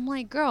 Yeah. And I'm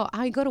like, girl,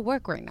 I go to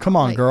work right now. Come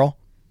on, Like, girl.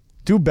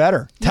 Do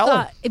better. Tell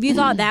her. If you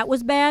thought that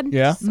was bad,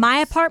 Yeah. my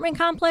apartment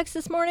complex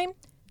this morning,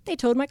 they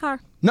towed my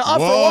car. No, for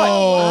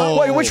what?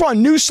 Wait, which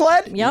one? New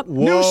sled? Yep.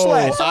 New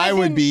sled. I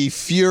would be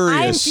furious.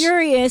 I am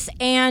furious,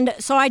 and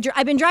so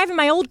I've been driving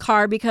my old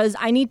car because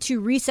I need to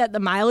reset the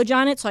mileage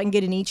on it so I can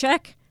get an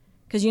e-check.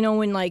 Because you know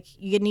when like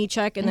you get an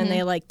e-check and then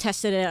they like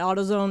test it at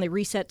AutoZone, they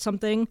reset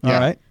something. All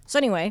right. So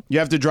anyway, You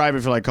have to drive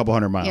it for like a couple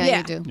hundred miles. Yeah,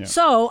 you do.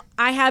 So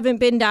I haven't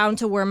been down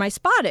to where my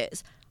spot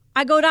is.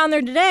 I go down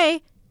there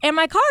today, and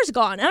my car's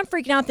gone. And I'm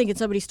freaking out thinking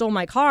somebody stole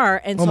my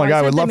car. And Oh so my God,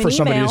 I sent would love them for an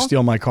somebody to email.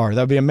 steal my car.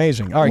 That'd be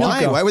amazing. All right, keep Why?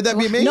 going. Why would that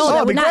be amazing? No,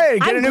 that'd be not, great.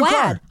 Get I'm a new glad.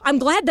 car. I'm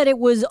glad that it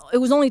was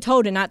only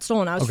towed and not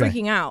stolen. I was Okay.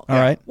 freaking out. All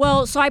right.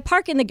 Well, so I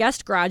park in the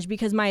guest garage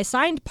because my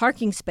assigned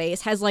parking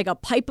space has like a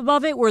pipe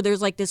above it where there's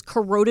like this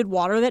corroded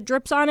water that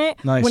drips on it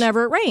Nice.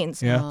 whenever it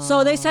rains. Yeah.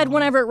 So they said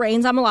whenever it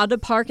rains, I'm allowed to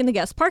park in the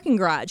guest parking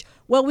garage.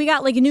 Well, we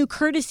got like a new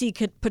courtesy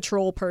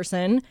patrol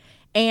person.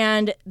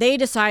 And they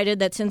decided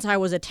that since I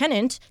was a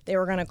tenant, they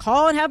were going to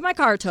call and have my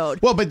car towed.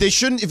 Well, but they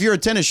shouldn't. If you're a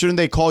tenant, shouldn't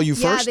they call you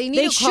Yeah, first? they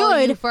need to call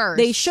you first.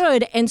 They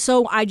should. And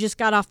so I just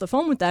got off the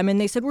phone with them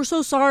and they said, we're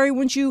so sorry.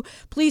 Won't you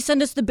please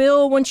send us the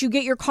bill once you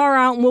get your car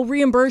out and we'll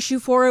reimburse you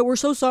for it. We're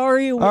so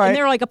sorry. right. And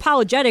they're like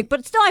apologetic,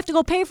 but still I have to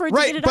go pay for it to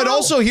Right, get it but out.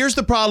 also here's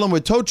the problem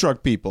with tow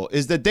truck people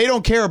is that they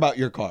don't care about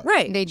your car.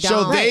 Right. They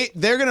So don't.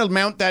 they're gonna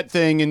mount that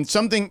thing and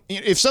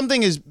if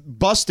something is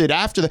busted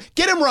after that,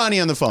 get him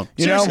Ronnie on the phone.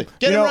 You know- Seriously,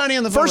 get you him know, Ronnie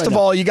on the phone. first right of now.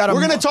 all, you gotta-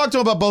 We're gonna talk to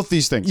him about both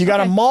these things. You got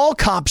a mall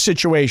cop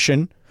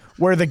situation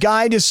where the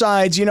guy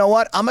decides, you know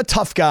what, I'm a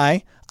tough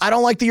guy. I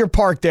don't like that you're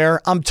parked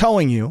there. I'm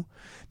towing you.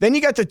 Then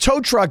you got the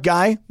tow truck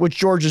guy, which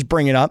George is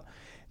bringing up.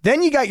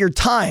 Then you got your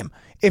time.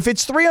 If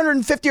it's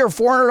 $350 or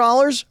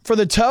 $400 for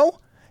the tow,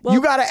 you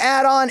got to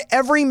add on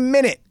every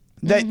minute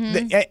that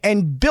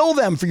and bill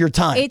them for your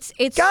time. It's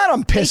God,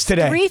 I'm pissed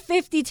it's today.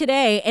 $350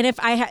 today, and if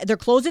they're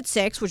closed at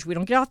 6, which we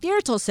don't get off the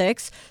air till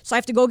 6, so I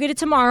have to go get it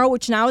tomorrow.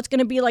 Which now it's going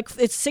to be like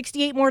it's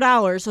 $68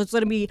 more, so it's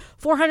going to be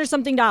 $400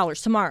 something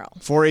tomorrow.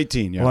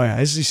 418. Yeah. Boy,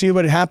 you see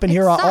what happened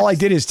here? All I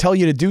did is tell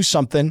you to do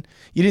something.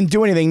 You didn't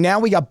do anything. Now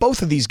we got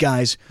both of these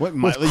guys with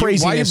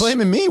craziness. Why are you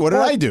blaming me? What did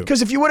I do?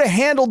 Because if you would have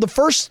handled the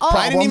first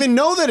problem, I didn't even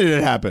know that it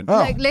had happened.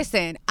 Like,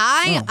 listen,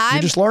 I'm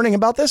You're just learning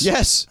about this?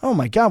 Yes. Oh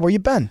my God, where you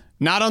been?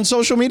 Not on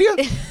social media?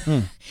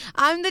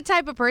 I'm the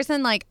type of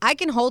person, like, I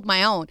can hold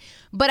my own.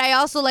 But I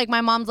also, like,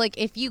 my mom's like,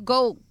 if you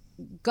go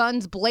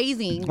guns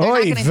blazing, they're not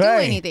Oy going to do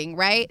vey. anything,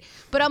 right?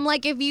 But I'm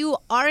like, if you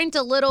aren't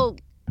a little,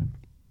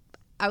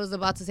 I was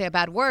about to say a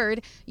bad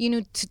word,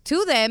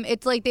 to them,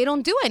 it's like they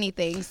don't do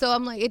anything. So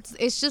I'm like,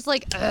 it's just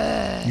like,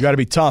 ugh. You got to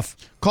be tough.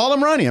 Call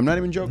him Ronnie. I'm not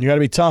even joking. You got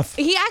to be tough.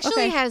 He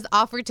actually has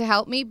offered to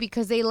help me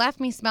because they left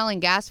me smelling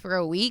gas for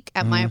a week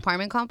at my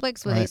apartment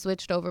complex when they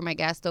switched over my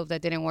gas stove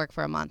that didn't work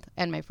for a month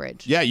and my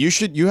fridge. Yeah, you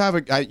should. You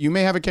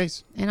may have a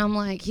case. And I'm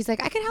like, he's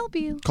like, I can help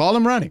you. Call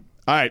him Ronnie.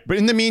 All right, but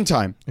in the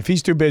meantime, if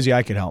he's too busy,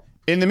 I could help.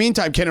 In the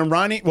meantime, can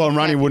Ronnie? Well,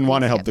 Ronnie wouldn't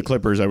want to help the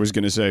Clippers. I was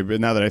going to say,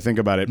 but now that I think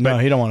about it, No,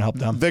 he don't want to help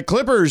them. The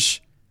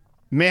Clippers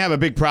may have a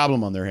big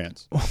problem on their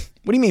hands. What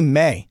do you mean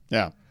may?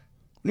 Yeah. What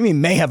do you mean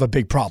may have a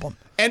big problem?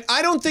 And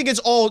I don't think it's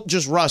all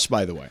just Russ,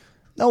 by the way.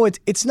 No,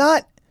 it's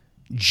not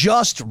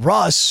just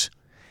Russ.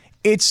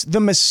 It's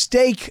the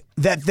mistake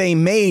that they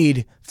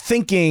made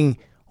thinking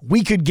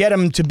we could get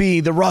him to be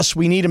the Russ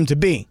we need him to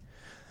be.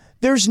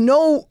 There's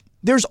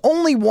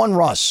only one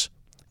Russ.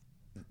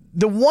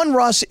 The one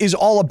Russ is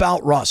all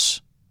about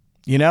Russ,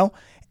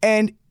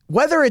 And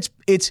whether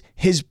it's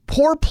his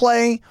poor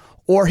play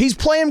or he's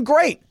playing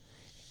great,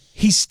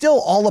 he's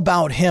still all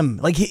about him.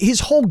 Like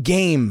his whole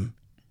game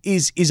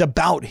is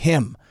about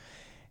him.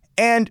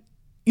 And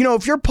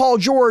if you're Paul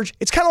George,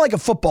 it's kind of like a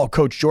football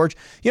coach, George.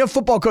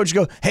 Football coaches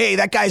go, hey,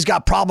 that guy's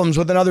got problems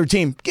with another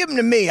team. Give him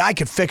to me. I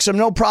could fix him.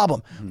 No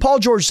problem. Mm-hmm. Paul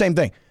George, same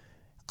thing.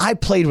 I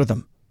played with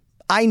him.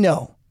 I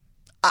know.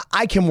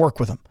 I can work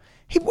with him.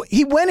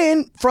 He went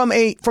in from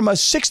a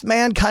sixth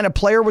man kind of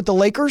player with the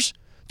Lakers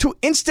to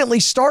instantly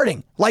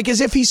starting, like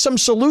as if he's some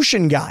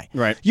solution guy.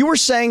 Right. You were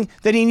saying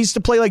that he needs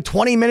to play like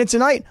 20 minutes a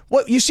night.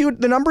 What you see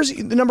the number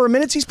of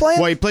minutes he's playing?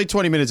 Well, he played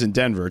 20 minutes in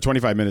Denver,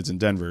 25 minutes in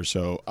Denver.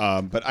 So,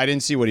 but I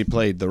didn't see what he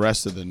played the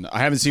rest of the. I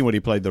haven't seen what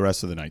he played the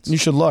rest of the nights. You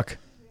should look.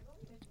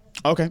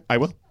 Okay, I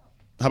will.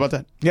 How about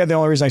that? Yeah, the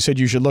only reason I said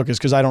you should look is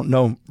because I don't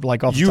know,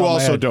 like off the top of my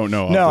head. You also don't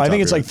know. No, I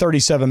think it's like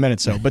 37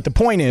 minutes though. But the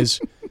point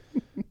is,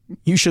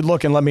 you should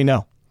look and let me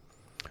know.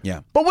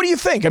 Yeah. But what do you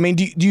think? I mean,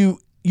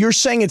 you're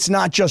saying it's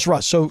not just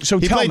Russ. So he tell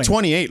me. He played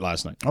 28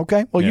 last night.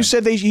 Okay. Well, you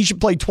said he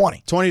should play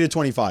 20. 20 to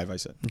 25, I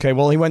said. Okay.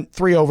 Well, he went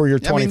 3 over your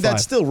 25. I mean,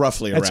 that's still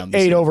roughly that's around.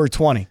 8 over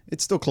 20.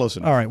 It's still close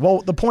enough. All right.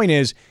 Well, the point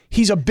is,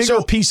 he's a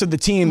bigger piece of the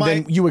team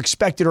than you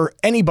expected or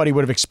anybody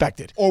would have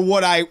expected. Or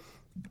what I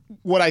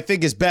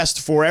think is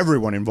best for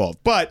everyone involved.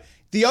 But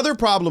the other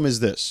problem is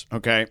this,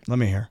 okay? Let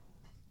me hear.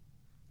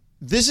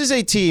 This is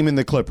a team in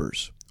the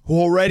Clippers who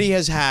already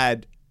has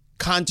had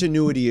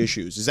continuity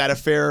issues. Is that a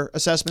fair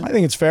assessment? I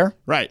think it's fair.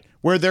 Right.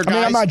 Where their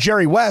guys, I'm not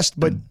Jerry West,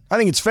 but I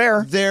think it's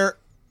fair. Their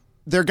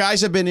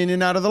guys have been in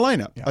and out of the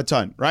lineup a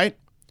ton, right?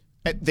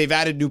 They've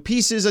added new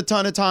pieces a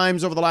ton of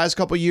times over the last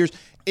couple of years.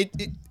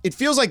 It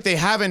feels like they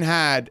haven't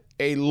had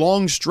a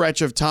long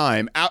stretch of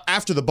time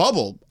after the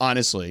bubble,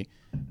 honestly.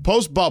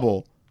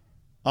 Post-bubble,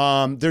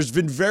 there's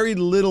been very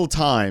little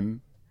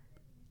time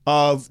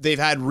they've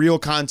had real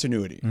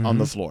continuity on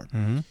the floor.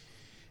 Mm-hmm.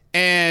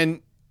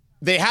 And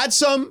they had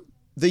some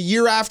the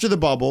year after the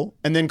bubble,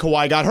 and then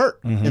Kawhi got hurt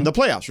in the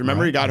playoffs.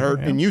 Remember, he got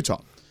hurt in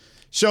Utah.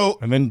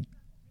 And then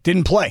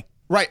didn't play.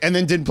 Right, and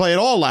then didn't play at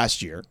all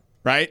last year,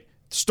 right?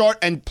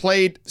 And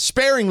played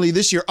sparingly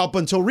this year up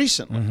until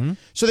recently. Mm-hmm.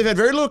 So they've had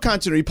very little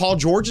continuity. Paul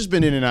George has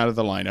been in and out of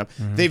the lineup.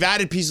 Mm-hmm. They've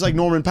added pieces like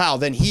Norman Powell.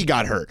 Then he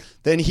got hurt.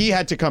 Then he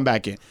had to come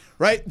back in,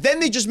 right? Then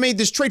they just made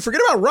this trade.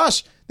 Forget about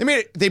Russ.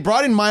 They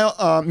brought in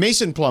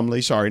Mason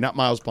Plumlee. Sorry, not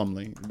Miles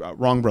Plumlee.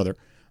 Wrong brother.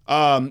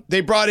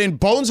 They brought in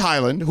Bones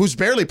Highland, who's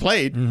barely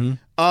played. Mm-hmm.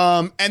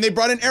 And they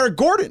brought in Eric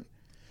Gordon.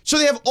 So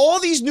they have all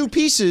these new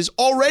pieces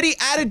already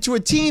added to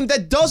a team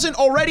that doesn't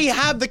already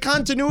have the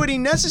continuity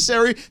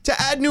necessary to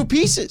add new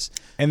pieces.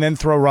 And then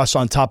throw Russ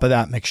on top of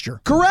that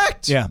mixture.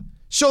 Correct. Yeah.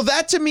 So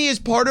that to me is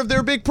part of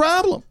their big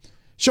problem.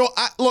 So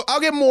I'll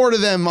get more to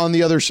them on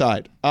the other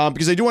side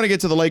because I do want to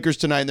get to the Lakers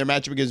tonight and their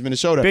matchup against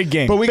Minnesota. Big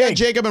game. But we got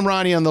Jacob and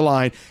Ronnie on the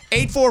line.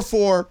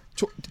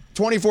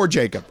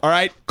 844-24-JACOB. All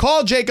right?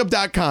 Call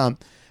Jacob.com.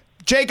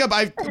 Jacob,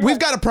 we've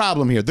got a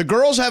problem here. The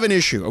girls have an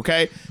issue,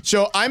 okay?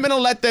 So I'm going to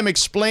let them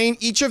explain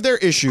each of their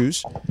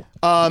issues,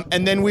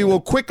 and then we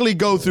will quickly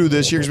go through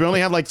this here because we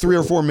only have like 3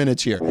 or 4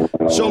 minutes here.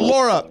 So,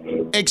 Laura,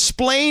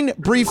 explain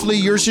briefly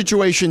your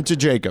situation to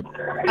Jacob.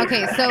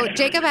 Okay, so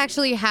Jacob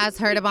actually has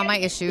heard about my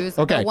issues.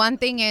 Okay. The one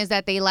thing is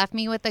that they left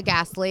me with a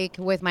gas leak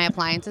with my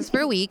appliances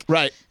for a week.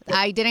 Right.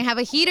 I didn't have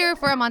a heater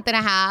for a month and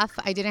a half.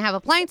 I didn't have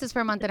appliances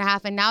for a month and a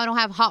half, and now I don't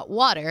have hot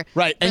water.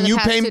 Right, and you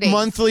pay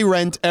monthly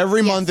rent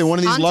every month in one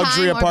of these on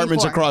luxury time or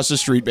apartments before. across the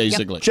street,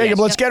 basically. Yep. Jacob,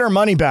 let's get her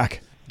money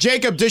back.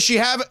 Jacob, does she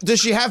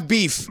have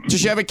beef?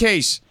 Does she have a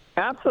case?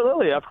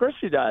 Absolutely, of course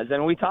she does.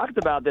 And we talked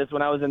about this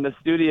when I was in the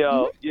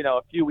studio,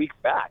 a few weeks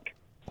back.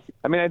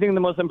 I mean, I think the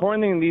most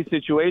important thing in these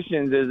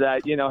situations is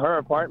that, her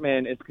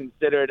apartment is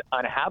considered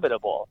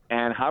uninhabitable.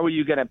 And how are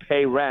you going to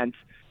pay rent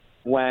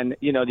when,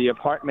 the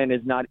apartment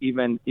is not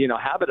even,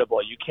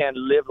 habitable? You can't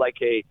live like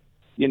a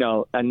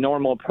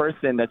normal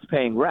person that's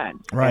paying rent.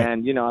 Right.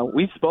 And,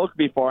 we spoke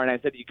before, and I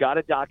said, you got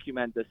to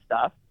document this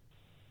stuff.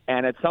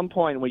 And at some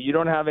point when you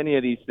don't have any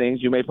of these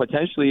things, you may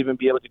potentially even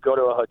be able to go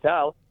to a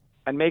hotel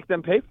and make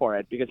them pay for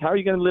it. Because how are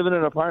you going to live in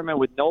an apartment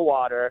with no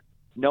water,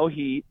 no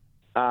heat,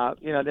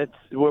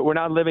 we're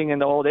not living in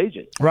the old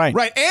ages. Right.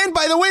 Right. And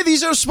by the way,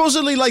 these are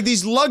supposedly like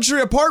these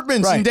luxury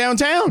apartments in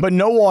downtown. But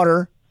no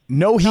water,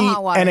 no heat,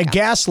 hot water, and a yeah.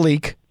 gas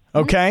leak.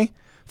 Okay?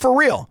 For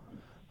real.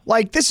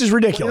 Like, this is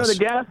ridiculous. Well,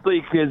 the gas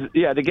leak is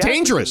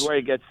dangerous. Leak is where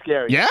it gets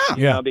scary. Yeah.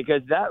 You know,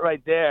 because that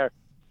right there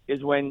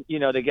is when,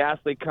 the gas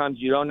leak comes,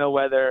 you don't know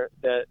whether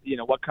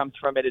what comes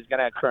from it is going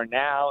to occur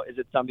now. Is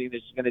it something that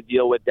you're going to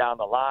deal with down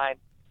the line?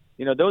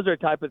 Those are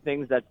type of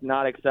things that's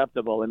not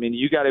acceptable. I mean,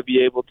 you got to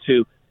be able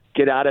to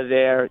get out of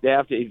there. They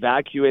have to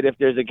evacuate if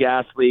there's a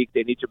gas leak.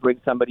 They need to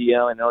bring somebody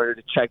in order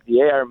to check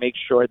the air, make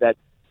sure that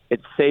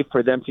it's safe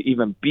for them to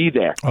even be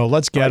there. Oh,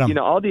 let's get them.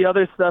 All the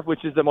other stuff,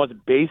 which is the most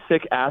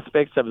basic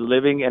aspects of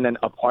living in an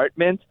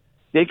apartment,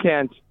 they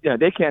can't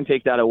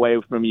take that away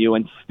from you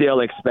and still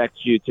expect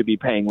you to be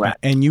paying rent.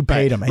 And you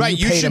paid them. Right.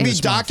 You should be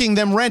docking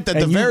them rent at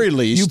the very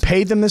least. You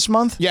paid them this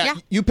month? Yeah,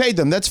 you paid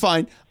them. That's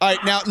fine. All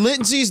right. Now,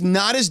 Lindsay's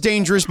not as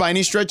dangerous by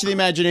any stretch of the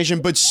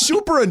imagination, but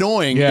super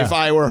annoying if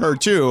I were her,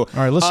 too.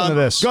 All right, listen to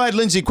this. Go ahead,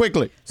 Lindsay,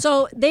 quickly.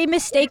 So they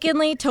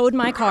mistakenly towed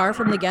my car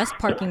from the guest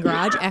parking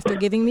garage after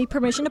giving me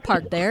permission to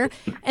park there.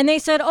 And they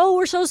said, "Oh,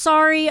 we're so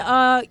sorry.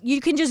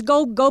 You can just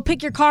go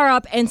pick your car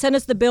up and send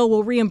us the bill.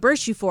 We'll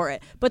reimburse you for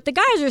it." But the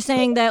guys are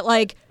saying that,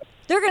 like,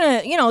 they're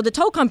going to, the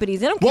tow companies,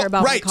 they don't care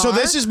about my car. So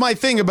this is my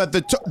thing about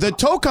the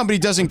tow company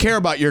doesn't care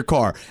about your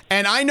car.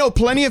 And I know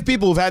plenty of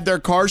people who've had their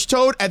cars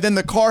towed and then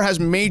the car has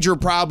major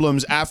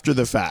problems after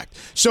the fact.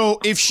 So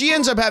if she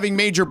ends up having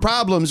major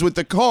problems with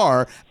the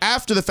car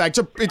after the fact,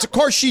 it's a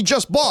car she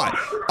just bought.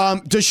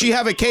 Does she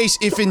have a case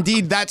if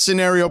indeed that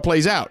scenario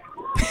plays out?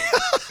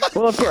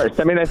 Well, of course.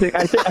 I mean, I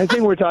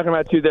think we're talking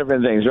about two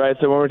different things, right?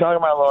 So when we're talking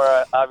about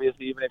Laura,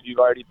 obviously, even if you've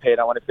already paid,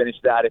 I want to finish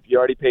that. If you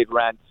already paid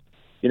rent,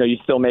 you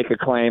still make a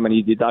claim and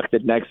you deduct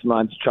it next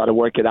month, try to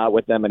work it out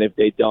with them. And if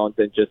they don't,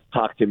 then just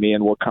talk to me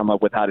and we'll come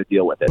up with how to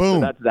deal with it. Boom.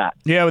 So that's that.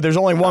 Yeah, but there's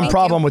only one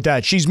problem with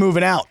that. She's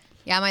moving out.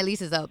 Yeah, my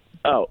lease is up.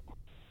 Oh,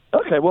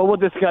 okay. Well, we'll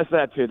discuss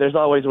that too. There's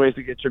always ways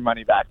to get your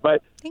money back.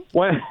 But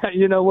when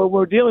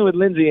we're dealing with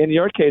Lindsay, in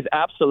your case,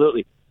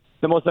 absolutely.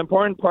 The most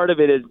important part of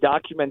it is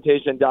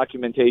documentation,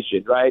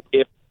 right?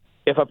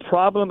 If a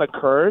problem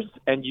occurs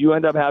and you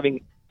end up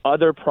having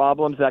other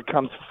problems that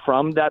comes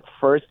from that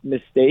first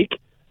mistake,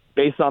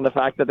 based on the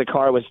fact that the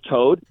car was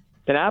towed,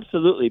 then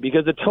absolutely,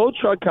 because the tow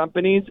truck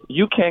companies,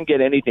 you can't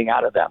get anything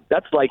out of them.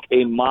 That's like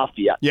a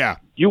mafia. Yeah.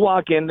 You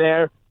walk in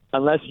there,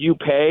 unless you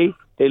pay,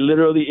 they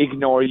literally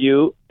ignore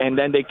you, and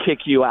then they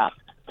kick you out.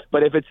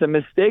 But if it's a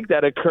mistake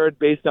that occurred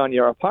based on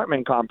your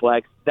apartment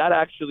complex, that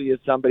actually is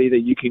somebody that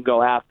you can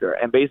go after.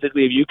 And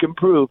basically, if you can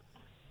prove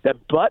that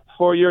but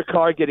for your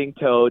car getting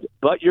towed,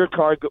 but your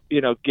car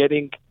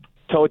getting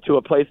towed to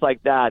a place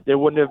like that, there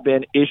wouldn't have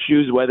been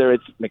issues, whether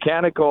it's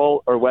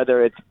mechanical or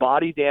whether it's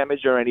body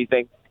damage or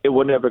anything, it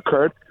wouldn't have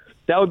occurred.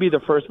 That would be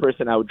the first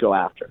person I would go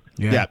after.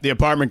 Yeah, the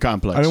apartment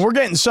complex. I mean, we're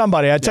getting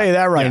somebody. I tell you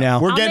that right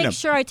now. We're I'll getting make them.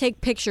 sure I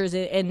take pictures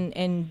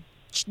and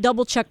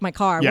double check my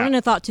car. Yeah. I wouldn't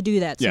have thought to do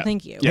that, so Yeah.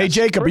 thank you. Hey,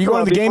 Jacob, are you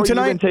going to the game Before you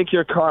tonight? even take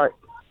your car.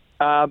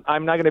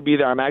 I'm not going to be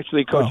there. I'm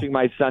actually coaching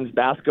my son's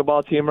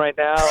basketball team right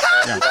now.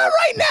 And,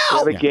 Right we now!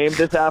 have a game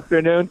this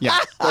afternoon. Yeah.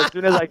 So as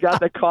soon as I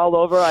got the call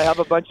over, I have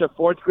a bunch of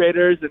fourth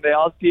graders, and they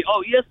all see,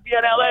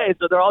 ESPN LA.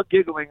 So they're all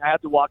giggling. I have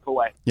to walk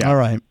away. Yeah. All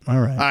right.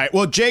 All right.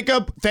 Well,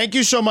 Jacob, thank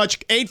you so much.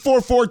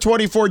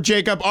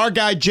 844-24-JACOB, our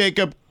guy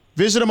Jacob.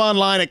 Visit him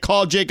online at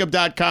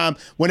calljacob.com.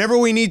 Whenever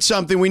we need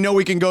something, we know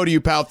we can go to you,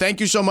 pal. Thank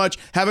you so much.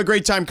 Have a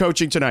great time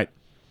coaching tonight.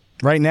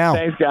 Right now.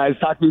 Thanks, guys.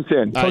 Talk to you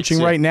soon.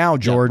 Coaching right now,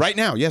 George. Yeah, right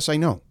now. Yes, I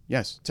know.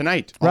 Yes.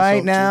 Tonight. Right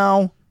Also,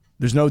 now.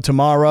 There's no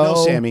tomorrow.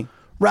 No Sammy.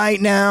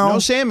 Right now. No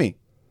Sammy.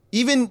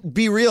 Even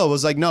Be Real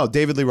was like, no,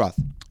 David Lee Roth.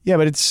 Yeah,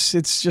 but it's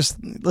just,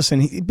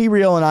 listen, Be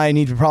Real and I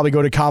need to probably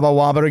go to Cabo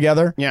Wabo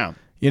together. Yeah.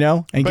 And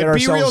But get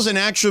ourselves. Be Real's an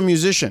actual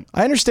musician.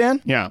 I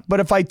understand. Yeah. But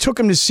if I took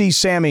him to see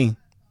Sammy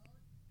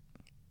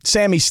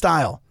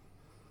style,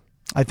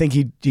 I think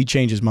he'd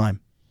change his mind.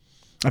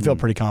 I feel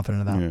pretty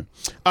confident of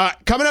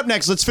that. Coming up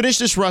next, let's finish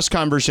this Russ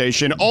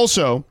conversation.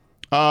 Also,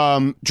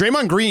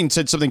 Draymond Green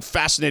said something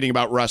fascinating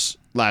about Russ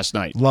last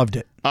night. Loved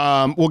it.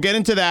 We'll get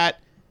into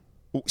that.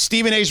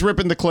 Stephen A's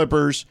ripping the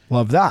Clippers.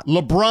 Love that.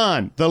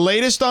 LeBron, the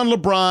latest on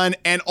LeBron,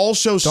 and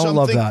also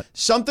love that.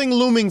 something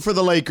looming for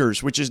the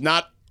Lakers, which is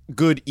not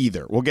good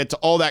either. We'll get to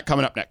all that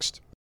coming up next.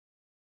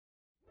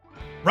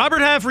 Robert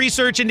Half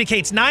research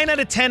indicates 9 out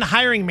of 10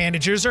 hiring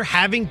managers are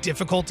having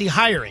difficulty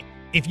hiring.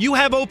 If you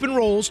have open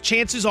roles,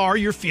 chances are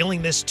you're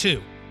feeling this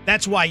too.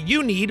 That's why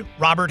you need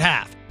Robert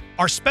Half.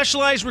 Our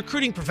specialized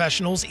recruiting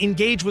professionals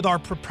engage with our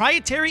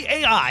proprietary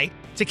AI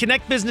to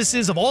connect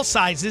businesses of all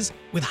sizes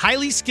with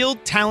highly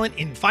skilled talent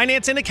in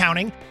finance and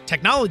accounting,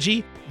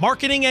 technology,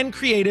 marketing and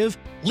creative,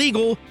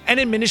 legal, and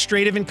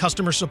administrative and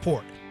customer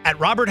support. At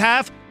Robert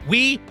Half,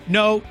 we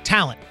know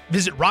talent.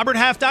 Visit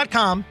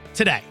roberthalf.com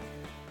today.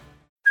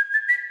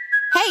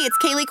 Hey, it's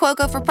Kaylee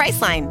Cuoco for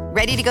Priceline.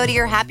 Ready to go to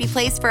your happy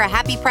place for a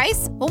happy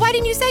price? Well, why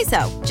didn't you say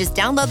so? Just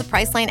download the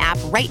Priceline app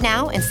right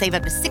now and save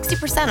up to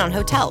 60% on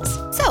hotels.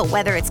 So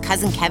whether it's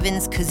Cousin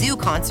Kevin's Kazoo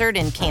Concert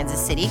in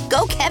Kansas City,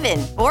 go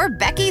Kevin, or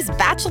Becky's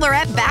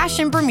Bachelorette Bash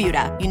in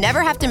Bermuda, you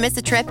never have to miss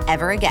a trip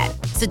ever again.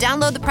 So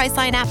download the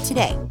Priceline app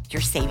today.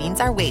 Your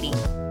savings are waiting.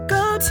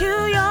 Go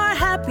to your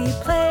happy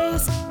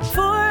place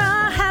for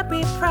a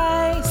happy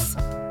price.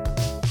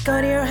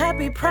 Go to your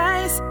happy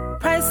price,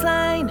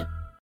 Priceline.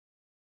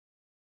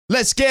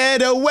 Let's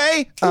get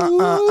away for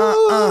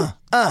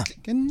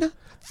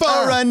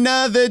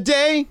another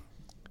day.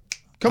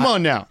 Come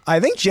on now.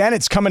 I think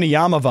Janet's coming to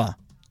Yamava.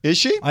 Is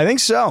she? I think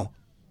so.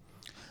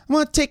 I'm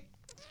going to take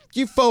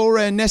you for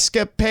an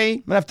escapade.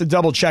 I'm going to have to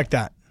double check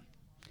that.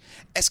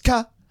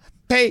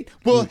 Escapade.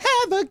 We'll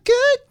have a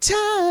good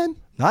time.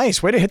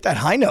 Nice. Way to hit that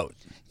high note.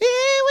 Yeah,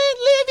 we'll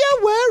leave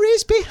your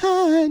worries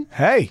behind.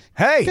 Hey.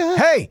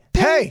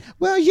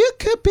 Well, you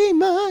could be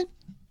mine.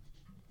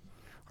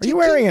 Are you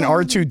wearing an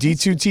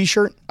R2-D2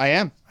 t-shirt? I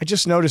am. I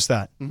just noticed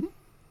that. Mm-hmm.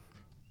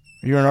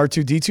 Are you an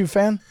R2-D2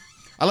 fan?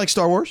 I like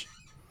Star Wars.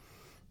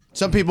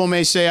 Some people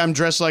may say I'm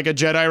dressed like a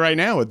Jedi right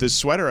now with this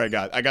sweater I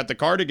got. I got the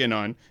cardigan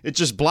on. It's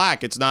just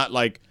black. It's not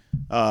like,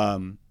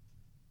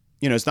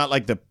 it's not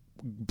like the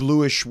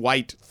bluish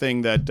white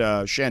thing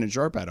that Shannon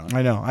Sharpe had on.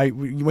 I know.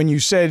 When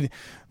you said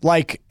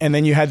and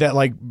then you had that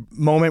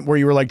moment where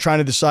you were trying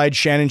to decide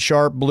Shannon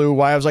Sharpe, blue,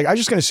 white. I was like, I'm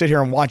just going to sit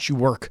here and watch you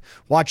work.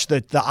 Watch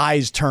the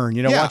eyes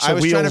turn. Watch the I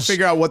was wheels. trying to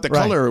figure out what the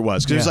color it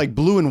was because it was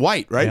blue and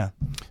white, right? Yeah.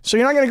 So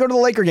you're not going to go to the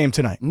Laker game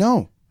tonight?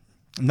 No.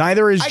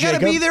 Neither is I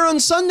Jacob. got to be there on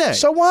Sunday.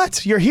 So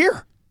what? You're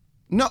here.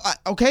 No,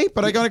 okay,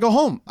 but I got to go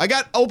home. I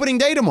got opening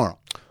day tomorrow.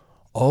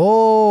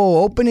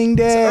 Oh, opening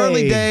day. It's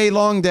early day,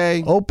 long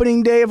day.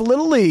 Opening day of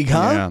Little League,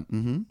 huh? Yeah.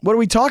 Mm-hmm. What are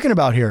we talking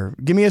about here?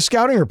 Give me a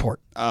scouting report.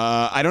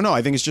 I don't know.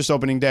 I think it's just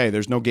opening day.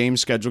 There's no game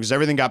scheduled because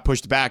everything got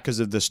pushed back because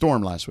of the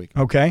storm last week.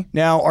 Okay.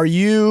 Now, are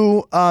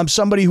you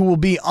somebody who will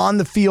be on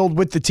the field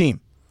with the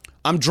team?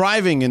 I'm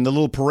driving in the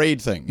little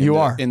parade thing. You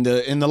are? In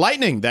the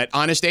Lightning that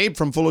Honest Abe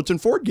from Fullerton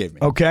Ford gave me.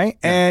 Okay.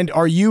 Yeah. And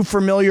are you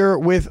familiar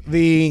with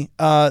the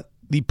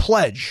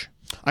pledge?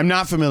 I'm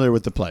not familiar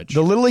with the pledge.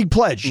 The Little League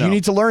pledge. No. You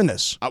need to learn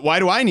this. Why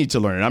do I need to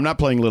learn it? I'm not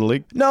playing Little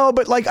League. No,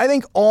 but I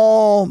think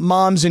all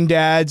moms and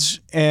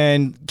dads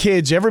and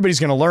kids, everybody's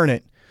going to learn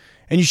it.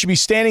 And you should be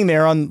standing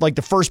there on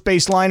the first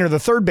base line or the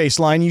third base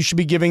line. You should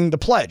be giving the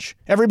pledge.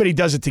 Everybody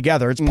does it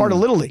together. It's part of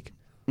Little League.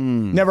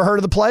 Never heard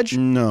of the pledge?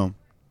 No.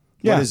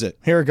 Yeah. What is it?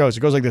 Here it goes.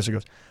 It goes like this. It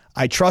goes,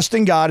 I trust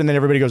in God, and then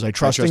everybody goes, I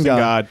trust in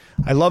God.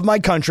 I love my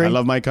country. I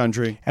love my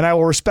country. And I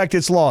will respect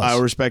its laws. I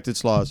will respect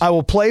its laws. I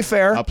will play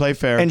fair. I'll play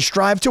fair. And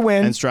strive to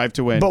win.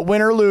 But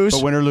win or lose.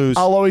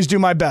 I'll always do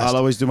my best. I'll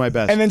always do my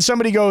best. And then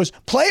somebody goes,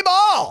 play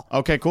ball.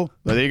 Okay, cool.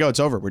 Well, there you go.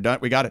 It's over. We're done.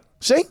 We got it.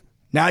 See?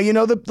 Now you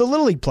know the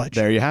Little League pledge.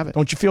 There you have it.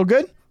 Don't you feel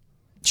good?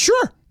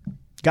 Sure.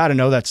 Got to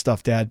know that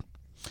stuff, Dad.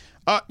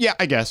 Yeah,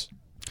 I guess.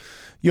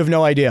 You have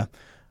no idea.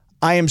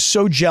 I am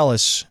so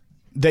jealous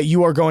that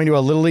you are going to a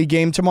Little League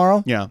game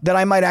tomorrow. Yeah. That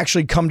I might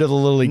actually come to the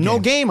Little League game. No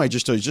game, I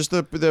just told you. Just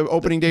the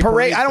opening day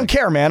parade. I don't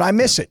care, man. I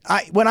miss it.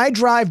 When I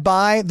drive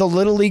by the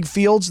Little League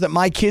fields that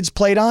my kids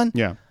played on,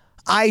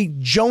 I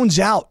jones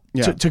out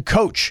to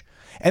coach.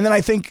 And then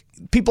I think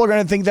people are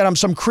going to think that I'm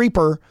some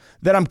creeper,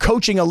 that I'm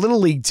coaching a Little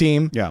League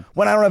team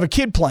when I don't have a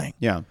kid playing.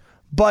 Yeah.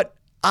 But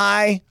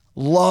I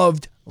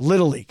loved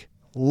Little League.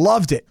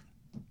 Loved it.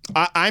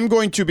 I'm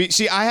going to be.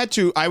 See,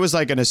 I was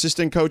like an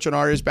assistant coach on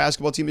Aria's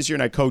basketball team this year,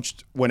 and I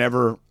coached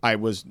whenever I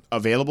was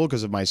available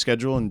because of my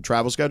schedule and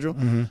travel schedule.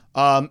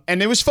 Mm-hmm.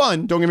 And it was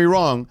fun. Don't get me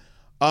wrong.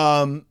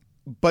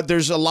 But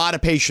there's a lot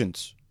of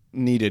patience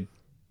needed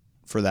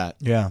for that.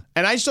 Yeah.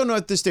 And I just don't know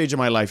at this stage of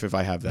my life if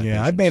I have that. Yeah,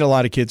 patience. I've made a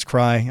lot of kids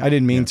cry. I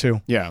didn't mean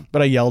to. Yeah.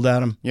 But I yelled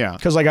at them. Yeah.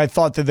 Because I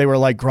thought that they were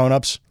like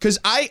grown-ups. Because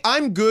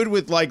I'm good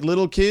with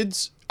little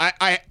kids.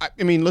 I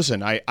mean,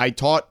 listen, I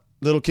taught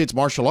little kids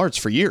martial arts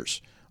for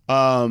years.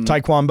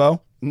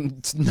 Taekwondo?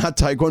 It's not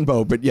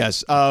Taekwondo, but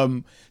yes.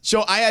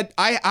 So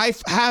I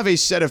have a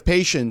set of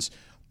patience,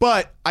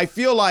 but I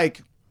feel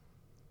like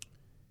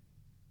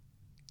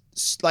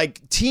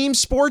team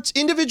sports,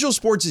 individual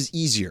sports is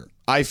easier.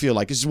 I feel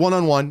like it's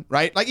one-on-one,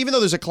 right? Even though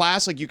there's a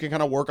class, you can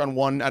kind of work on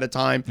one at a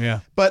time. Yeah.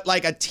 But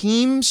a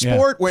team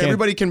sport where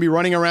everybody can be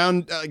running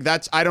around,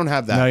 I don't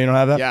have that. No, you don't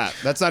have that? Yeah,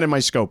 that's not in my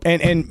scope.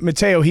 And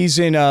Mateo, he's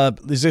in,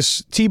 is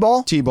this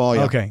T-ball? T-ball,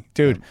 yeah. Okay,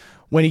 dude.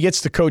 When he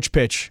gets the coach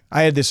pitch,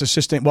 I had this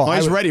assistant. Well,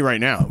 he's ready right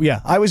now. Yeah,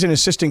 I was an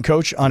assistant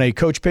coach on a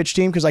coach pitch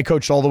team because I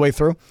coached all the way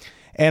through.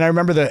 And I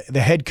remember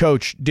the head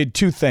coach did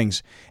two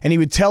things. And he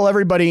would tell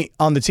everybody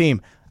on the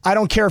team, I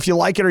don't care if you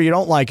like it or you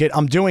don't like it.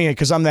 I'm doing it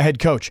because I'm the head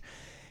coach.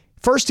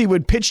 First, he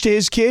would pitch to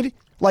his kid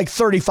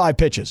 35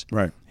 pitches.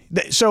 Right.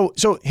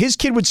 So his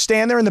kid would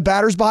stand there in the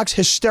batter's box,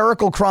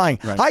 hysterical, crying.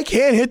 Right. I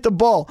can't hit the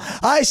ball.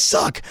 I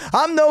suck.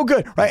 I'm no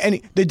good. Right.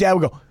 And the dad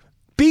would go,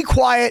 be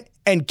quiet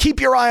and keep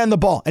your eye on the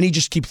ball. And he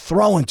just keep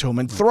throwing to him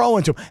and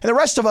throwing to him. And the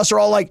rest of us are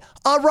all like,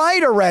 all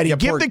right already. Yeah,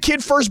 give the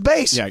kid first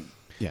base. Yeah.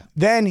 Yeah.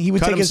 Then he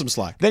would Cut take him some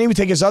slack. Then he would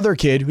take his other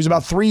kid, who's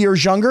about 3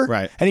 years younger,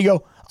 right, and he'd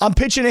go, I'm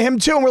pitching to him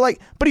too. And we're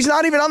like, but he's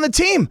not even on the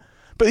team.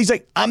 But he's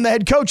like, I'm the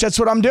head coach. That's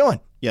what I'm doing.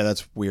 Yeah,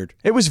 that's weird.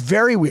 It was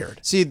very weird.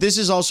 See, this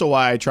is also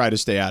why I try to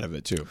stay out of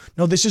it too.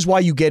 No, this is why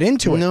you get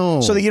into it.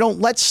 No. So that you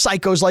don't let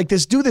psychos like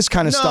this do this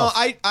kind of stuff.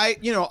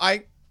 No,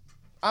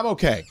 I'm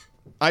okay.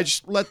 I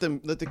just let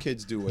the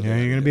kids do what Yeah,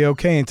 you're gonna be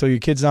okay until your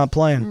kid's not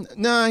playing.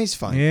 No, he's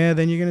fine. Yeah,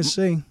 then you're gonna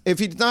see. If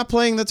he's not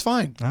playing, that's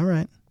fine. All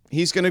right.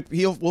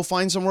 We'll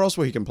find somewhere else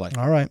where he can play.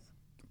 All right.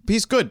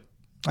 He's good.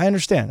 I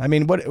understand. I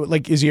mean,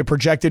 is he a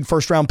projected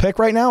first-round pick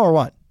right now or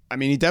what? I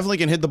mean, he definitely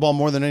can hit the ball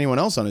more than anyone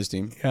else on his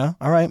team. Yeah.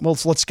 All right. Well,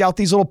 let's scout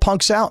these little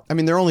punks out. I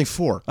mean, they're only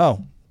 4.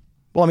 Oh.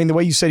 Well, I mean, the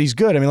way you said he's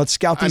good. I mean, let's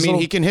scout these.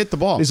 he can hit the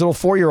ball. These little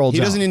 4-year-olds.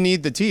 He doesn't even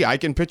need the tee. I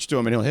can pitch to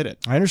him and he'll hit it.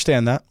 I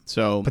understand that.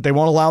 So, but they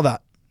won't allow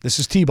that. This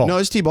is T-ball. No,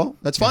 it's T-ball.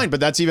 That's fine, but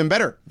that's even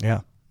better.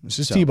 Yeah. This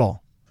is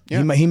T-ball.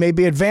 Yeah. He may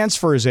be advanced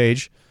for his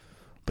age,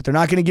 but they're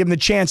not going to give him the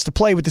chance to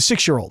play with the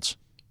 6-year-olds.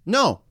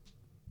 No.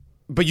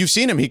 But you've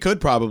seen him. He could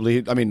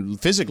probably,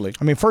 physically.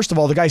 I mean, first of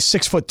all, the guy's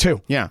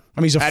 6'2". Yeah.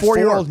 I mean, he's a At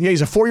 4-year-old. 4. Yeah,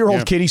 he's a 4-year-old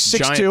Yeah. kid. He's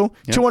 6'2", Giant.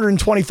 Yeah.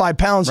 225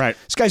 pounds. Right.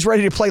 This guy's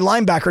ready to play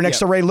linebacker next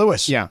to Ray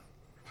Lewis. Yeah.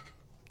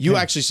 You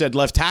actually said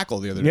left tackle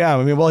the other day. Yeah,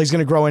 I mean, well, he's going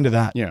to grow into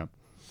that. Yeah.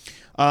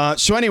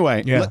 So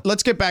anyway,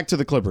 let's get back to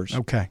the Clippers.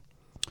 Okay.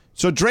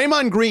 So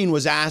Draymond Green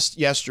was asked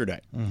yesterday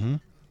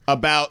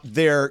about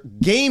their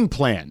game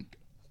plan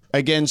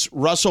against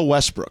Russell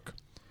Westbrook.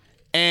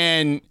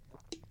 And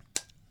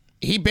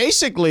he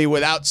basically,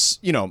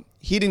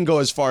 he didn't go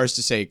as far as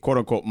to say, quote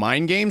unquote,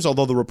 mind games,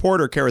 although the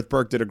reporter, Kareth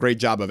Burke, did a great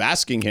job of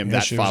asking him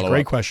that follow-up.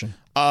 Great question.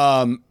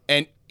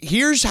 And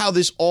here's how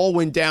this all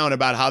went down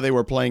about how they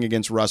were playing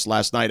against Russ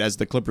last night as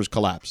the Clippers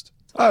collapsed.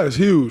 Oh, it's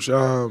huge.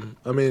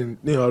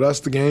 That's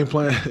the game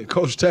plan.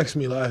 Coach texted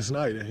me last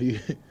night,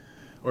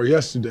 or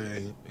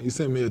yesterday. He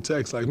sent me a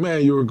text like,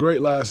 man, you were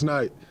great last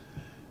night.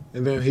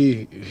 And then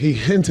he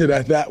hinted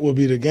at that would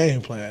be the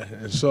game plan.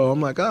 And so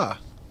I'm like,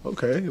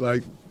 okay,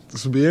 like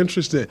this will be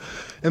interesting.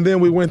 And then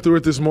we went through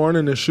it this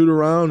morning and shoot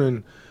around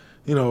and,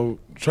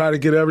 try to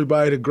get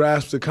everybody to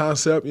grasp the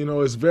concept.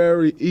 It's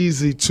very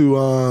easy to,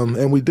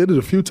 and we did it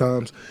a few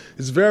times,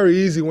 it's very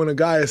easy when a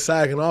guy is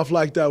sagging off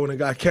like that, when a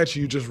guy catches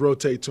you, just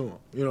rotate to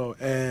him,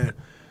 and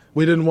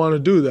we didn't want to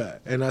do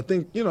that. And I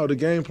think, the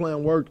game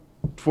plan worked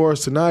for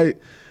us tonight.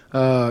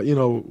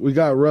 We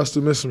got Russ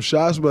to miss some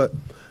shots, but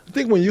I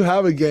think when you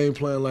have a game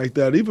plan like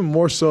that, even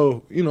more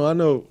so, I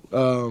know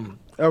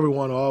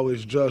everyone will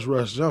always judge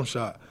Russ' jump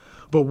shot,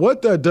 but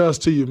what that does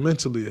to you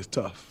mentally is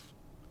tough.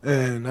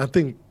 And I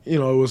think, it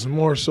was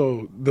more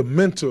so the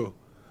mental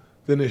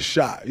than his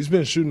shot. He's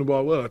been shooting the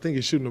ball well. I think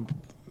he's shooting a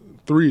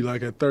 3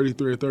 like at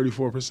 33 or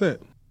 34%.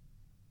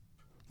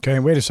 Okay,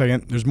 wait a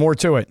second. There's more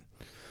to it.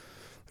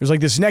 There's like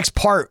this next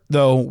part,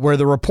 though, where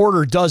the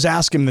reporter does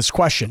ask him this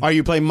question. Are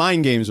you playing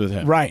mind games with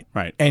him? Right.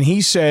 Right. And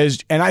he says,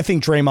 and I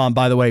think Draymond,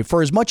 by the way,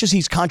 for as much as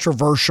he's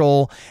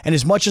controversial and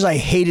as much as I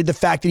hated the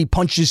fact that he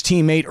punched his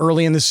teammate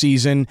early in the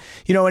season,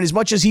 and as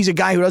much as he's a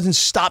guy who doesn't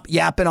stop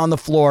yapping on the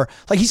floor,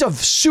 like he's a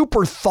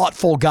super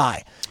thoughtful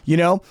guy,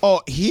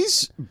 Oh,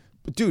 he's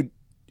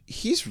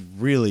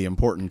really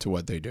important to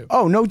what they do.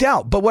 Oh, no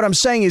doubt. But what I'm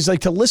saying is,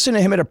 like, to listen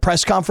to him at a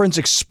press conference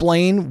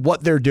explain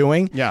what they're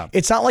doing,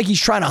 it's not like he's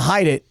trying to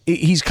hide it.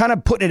 He's kind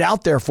of putting it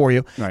out there for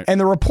you. Right.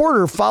 And the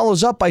reporter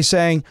follows up by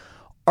saying,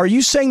 are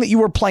you saying that you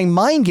were playing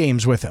mind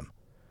games with him?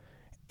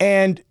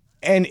 And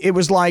it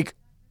was like,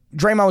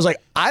 Draymond was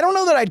like, I don't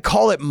know that I'd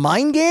call it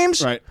mind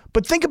games. Right.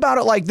 But think about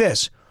it like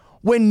this.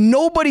 When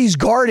nobody's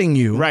guarding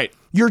you,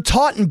 you're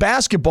taught in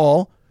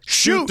basketball,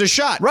 shoot the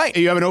shot. Right.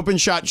 You have an open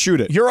shot, shoot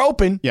it. You're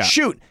open,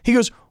 shoot. He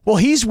goes, well,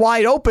 he's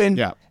wide open,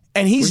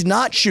 and he's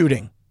not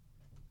shooting.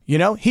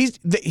 He's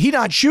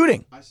not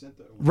shooting.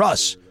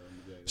 Russ.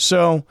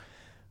 So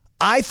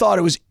I thought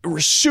it was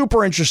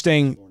super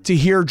interesting to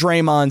hear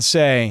Draymond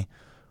say,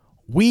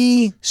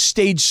 we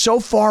stayed so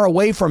far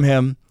away from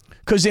him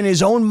because in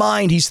his own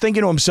mind, he's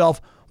thinking to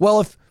himself,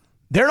 well, if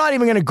they're not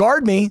even going to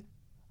guard me,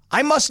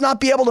 I must not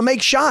be able to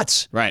make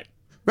shots. Right.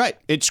 Right.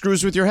 It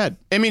screws with your head.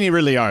 I mean,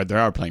 they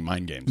are playing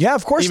mind games. Yeah,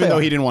 of course Even they though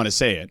are. he didn't want to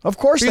say it. Of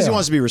course Because they he are.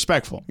 wants to be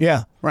respectful.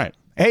 Yeah. Right.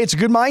 Hey, it's a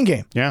good mind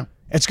game. Yeah.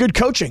 It's good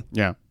coaching.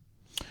 Yeah.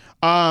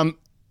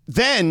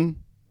 Then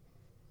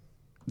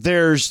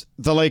there's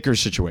the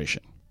Lakers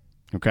situation.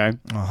 Okay?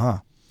 Uh-huh.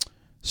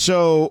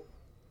 So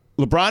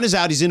LeBron is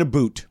out. He's in a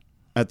boot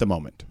at the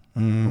moment.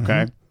 Mm-hmm.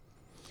 Okay?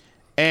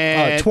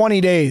 And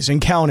 20 days and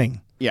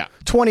counting. Yeah.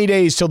 20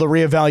 days till the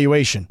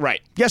reevaluation.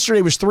 Right.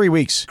 Yesterday was 3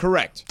 weeks.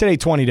 Correct. Today,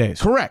 20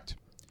 days. Correct.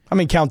 I'm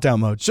in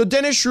countdown mode. So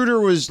Dennis Schroeder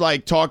was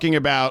like talking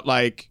about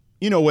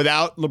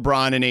without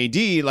LeBron and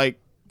AD,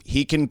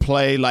 he can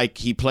play like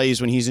he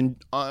plays when he's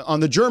on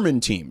the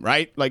German team,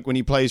 right? Like when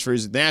he plays for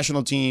his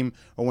national team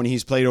or when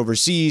he's played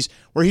overseas,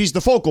 where he's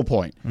the focal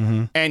point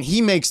and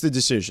he makes the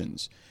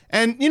decisions.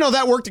 And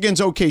that worked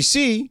against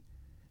OKC,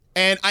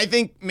 and I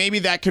think maybe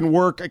that can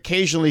work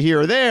occasionally here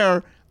or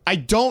there. I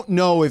don't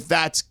know if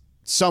that's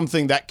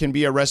something that can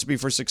be a recipe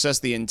for success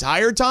the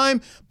entire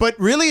time, but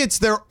really it's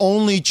their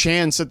only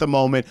chance at the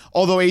moment,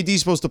 although AD's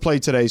supposed to play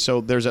today,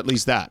 so there's at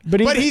least that.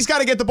 But he's got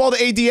to get the ball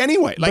to AD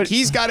anyway. Like,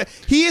 he is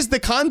the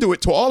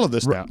conduit to all of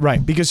this now.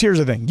 Right, because here's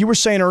the thing. You were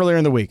saying earlier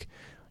in the week,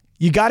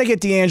 you got to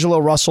get D'Angelo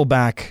Russell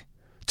back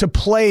to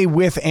play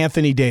with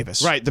Anthony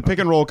Davis. Right, the pick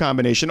and roll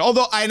combination.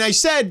 Although, and I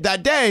said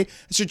that day, I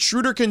said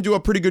Schroeder can do a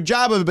pretty good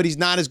job of it, but he's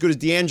not as good as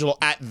D'Angelo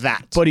at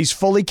that. But he's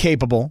fully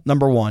capable,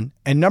 number one.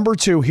 And number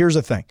two, here's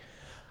the thing.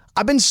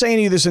 I've been saying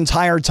to you this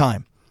entire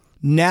time.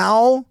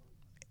 Now,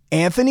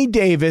 Anthony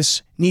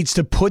Davis needs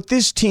to put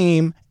this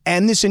team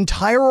and this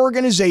entire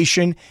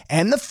organization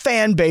and the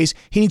fan base,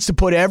 he needs to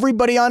put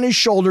everybody on his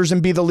shoulders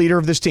and be the leader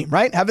of this team,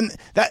 right?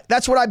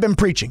 That's what I've been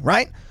preaching,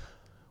 right?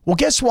 Well,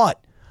 guess what?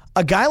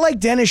 A guy like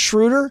Dennis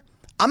Schroeder,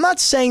 I'm not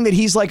saying that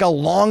he's like a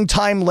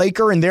longtime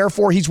Laker and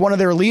therefore he's one of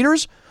their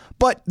leaders,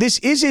 but this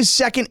is his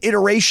second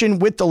iteration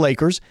with the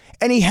Lakers,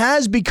 and he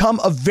has become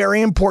a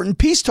very important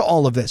piece to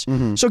all of this.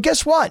 Mm-hmm. So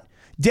guess what?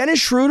 Dennis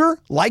Schroeder,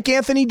 like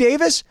Anthony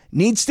Davis,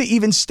 needs to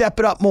even step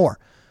it up more.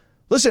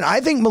 Listen, I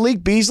think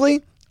Malik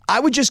Beasley, I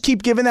would just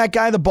keep giving that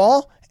guy the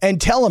ball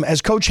and tell him,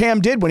 as Coach Ham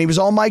did when he was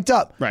all mic'd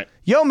up. Right.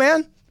 Yo,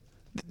 man,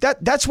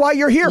 that's why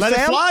you're here, Let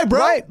fam. it fly, bro.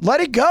 Right.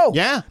 Let it go.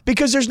 Yeah.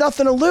 Because there's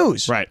nothing to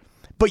lose. Right.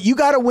 But you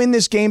got to win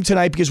this game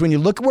tonight, because when you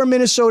look at where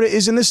Minnesota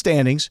is in the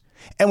standings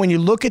and when you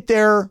look at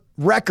their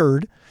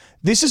record,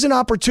 this is an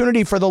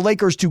opportunity for the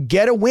Lakers to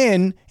get a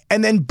win,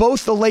 and then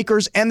both the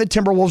Lakers and the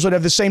Timberwolves would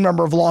have the same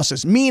number of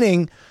losses,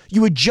 meaning you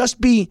would just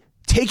be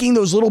taking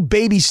those little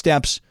baby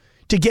steps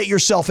to get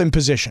yourself in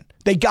position.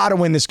 They got to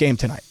win this game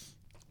tonight.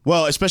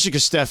 Well, especially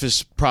because Steph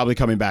is probably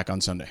coming back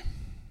on Sunday.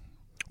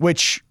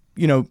 Which,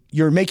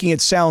 you're making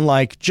it sound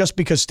like just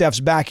because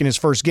Steph's back in his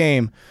first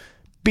game,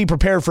 be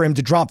prepared for him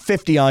to drop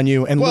 50 on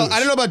you and lose. I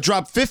don't know about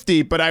drop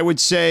 50, but I would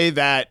say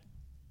that,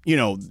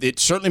 it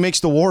certainly makes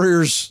the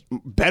Warriors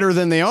better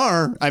than they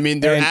are. I mean,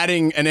 they're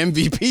adding an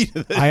MVP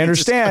to this. I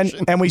understand,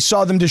 discussion. and we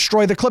saw them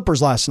destroy the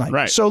Clippers last night.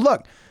 Right. So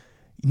look,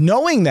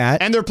 knowing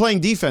that. And they're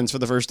playing defense for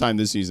the first time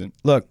this season.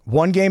 Look,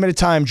 one game at a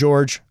time,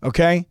 George,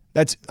 okay?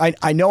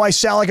 I know I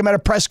sound like I'm at a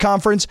press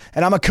conference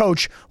and I'm a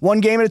coach.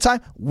 One game at a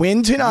time.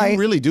 Win tonight. You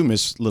really do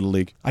miss Little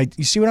League.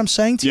 You see what I'm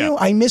saying to you?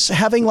 I miss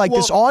having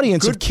this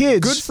audience of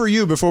kids. Good for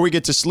you. Before we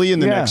get to Slee in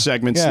the next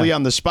segment, Slee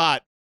on the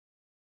spot.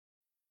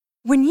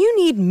 When you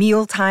need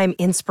mealtime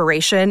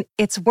inspiration,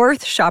 it's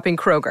worth shopping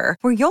Kroger,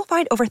 where you'll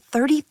find over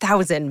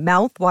 30,000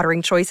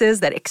 mouth-watering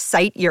choices that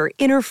excite your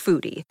inner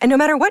foodie. And no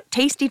matter what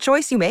tasty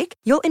choice you make,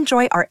 you'll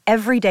enjoy our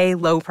everyday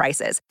low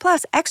prices,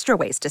 plus extra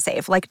ways to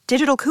save, like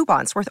digital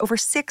coupons worth over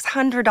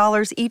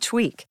 $600 each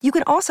week. You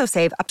can also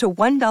save up to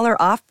 $1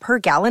 off per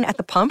gallon at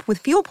the pump with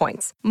fuel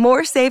points.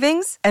 More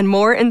savings and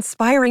more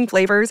inspiring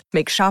flavors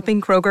make shopping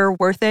Kroger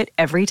worth it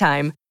every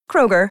time.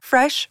 Kroger,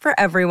 fresh for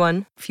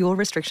everyone. Fuel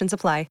restrictions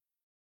apply.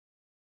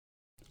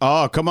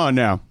 Oh, come on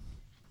now.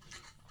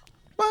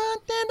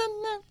 What did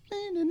I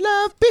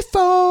love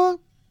before?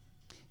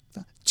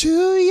 To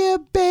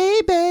you,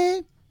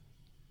 baby.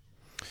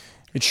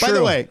 It's true. By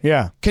the way,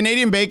 yeah.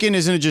 Canadian bacon,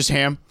 isn't it just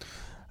ham?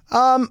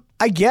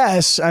 I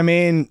guess. I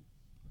mean,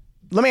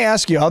 let me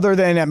ask you, other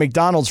than at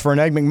McDonald's for an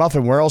Egg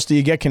McMuffin, where else do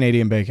you get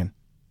Canadian bacon?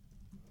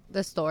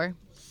 The store.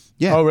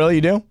 Yeah. Oh, really?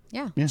 You do?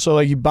 Yeah. So,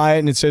 you buy it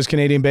and it says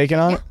Canadian bacon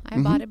on it? I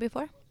bought it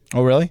before.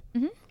 Oh, really?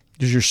 Mm-hmm.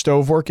 Does your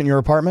stove work in your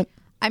apartment?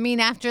 I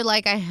mean, after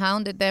I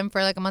hounded them for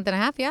a month and a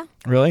half, yeah.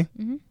 Really?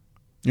 Mm-hmm.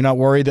 You're not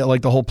worried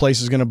that the whole place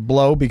is going to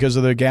blow because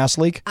of the gas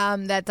leak?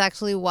 That's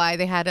actually why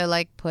they had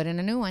to put in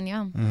a new one,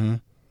 yeah. Mm-hmm.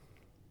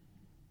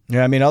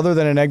 Yeah, I mean, other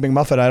than an Egg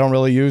McMuffin, I don't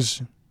really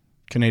use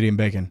Canadian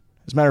bacon.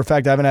 As a matter of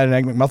fact, I haven't had an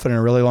Egg McMuffin in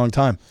a really long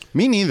time.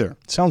 Me neither.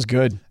 Sounds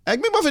good.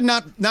 Egg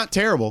McMuffin, not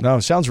terrible. No,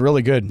 it sounds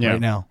really good right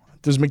now.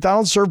 Does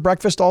McDonald's serve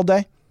breakfast all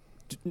day?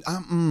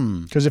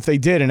 Because if they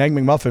did, an Egg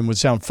McMuffin would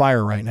sound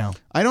fire right now.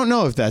 I don't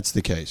know if that's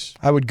the case.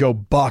 I would go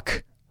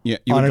buck. Yeah,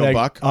 you would go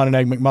buck? On an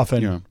Egg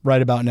McMuffin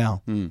right about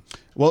now.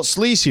 Well,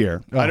 Slee's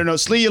here. I don't know.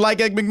 Slee, you like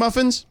Egg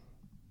McMuffins?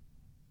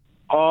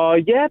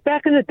 Yeah,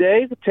 back in the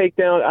day, the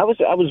takedown. I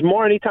was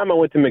more, anytime I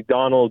went to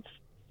McDonald's,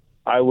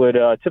 I would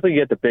typically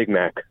get the Big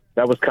Mac.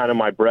 That was kind of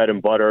my bread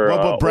and butter.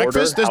 Well, but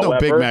breakfast? Order. There's no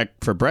Big Mac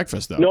for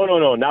breakfast, though.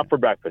 No, not for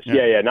breakfast.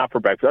 Yeah, not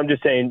for breakfast. I'm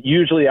just saying,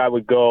 usually I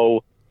wouldn't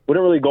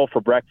really go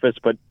for breakfast,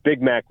 but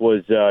Big Mac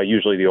was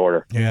usually the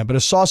order. Yeah, but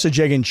a sausage,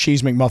 egg, and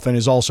cheese McMuffin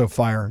is also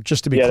fire,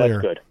 just to be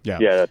clear. That's good. Yeah,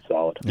 that's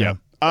solid. Yeah.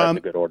 That's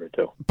a good order,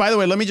 too. By the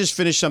way, let me just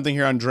finish something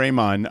here on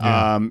Draymond.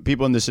 Yeah.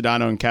 People in the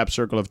Sedano and Cap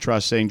Circle of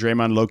Trust saying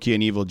Draymond low-key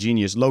an evil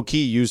genius.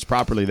 Low-key used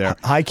properly there.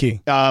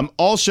 High-key.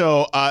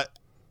 Also,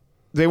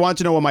 they want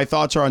to know what my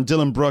thoughts are on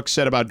Dylan Brooks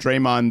said about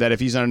Draymond, that if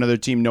he's on another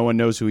team, no one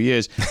knows who he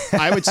is.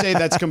 I would say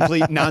that's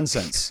complete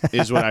nonsense,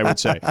 is what I would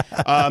say.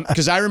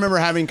 Because I remember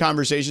having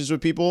conversations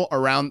with people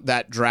around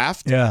that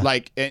draft. Yeah.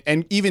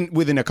 And even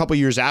within a couple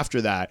years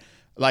after that,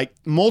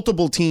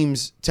 multiple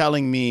teams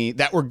telling me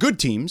that were good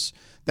teams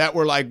that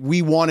were like,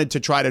 we wanted to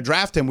try to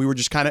draft him. We were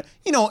just kind of,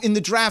 in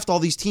the draft, all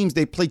these teams,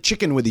 they play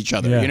chicken with each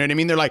other. Yeah. You know what I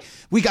mean? They're like,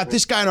 we got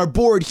this guy on our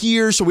board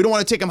here, so we don't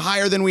want to take him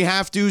higher than we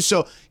have to.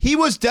 So he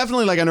was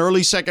definitely like an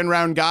early second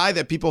round guy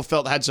that people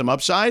felt had some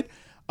upside.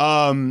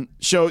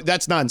 So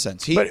that's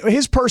nonsense. But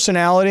his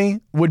personality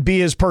would be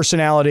his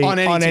personality on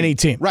any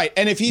team. Right.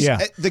 And if he's,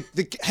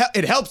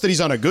 it helps that he's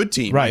on a good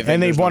team. Right.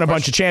 And they've won a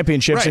bunch of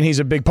championships, Right. and he's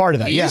a big part of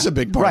that. He is a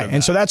big part of that.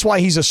 And so that's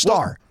why he's a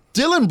star.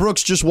 Dylan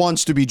Brooks just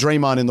wants to be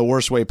Draymond in the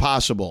worst way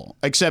possible,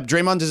 except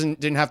Draymond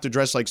didn't have to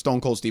dress like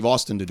Stone Cold Steve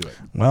Austin to do it.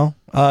 Well,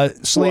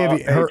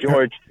 Slee,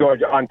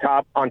 George, on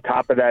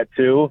top of that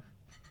too,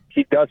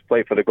 he does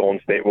play for the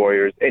Golden State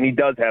Warriors, and he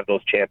does have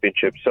those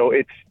championships. So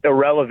it's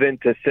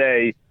irrelevant to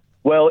say,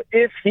 well,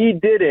 if he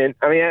didn't,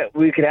 I mean,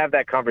 we could have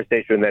that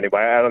conversation with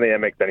anybody. I don't think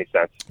that makes any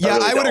sense. Yeah,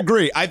 I would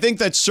agree. I think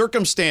that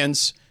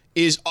circumstance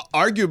is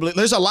arguably,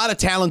 there's a lot of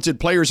talented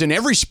players in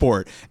every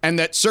sport, and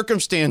that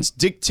circumstance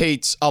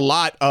dictates a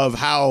lot of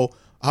how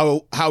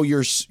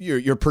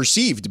you're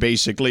perceived,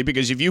 basically.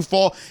 Because if you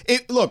fall,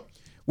 look,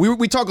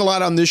 we talk a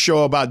lot on this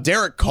show about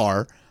Derek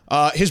Carr,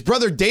 his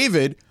brother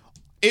David.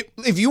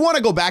 If you want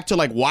to go back to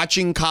like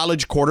watching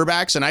college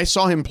quarterbacks, and I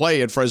saw him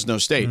play at Fresno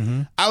State,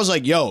 I was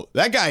like, yo,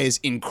 that guy is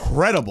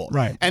incredible.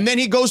 Right. And then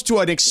he goes to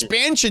an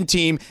expansion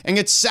team and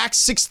gets sacked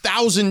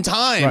 6,000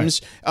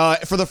 times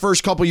for the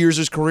first couple years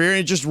of his career, and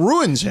it just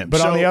ruins him.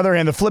 But on the other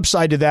hand, the flip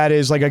side to that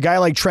is like a guy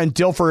like Trent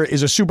Dilfer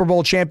is a Super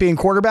Bowl champion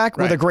quarterback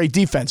with a great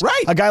defense.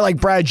 Right. A guy like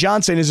Brad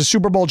Johnson is a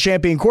Super Bowl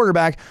champion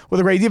quarterback with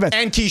a great defense.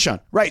 And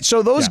Keyshawn. Right.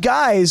 So those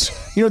guys,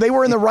 they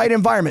were in the right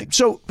environment.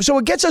 So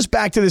it gets us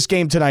back to this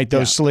game tonight,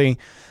 though, Slee.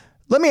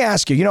 Let me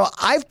ask you,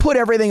 I've put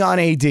everything on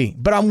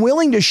AD, but I'm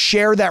willing to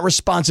share that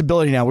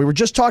responsibility now. We were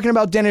just talking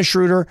about Dennis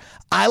Schroeder.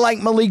 I like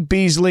Malik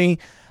Beasley.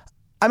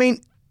 I mean,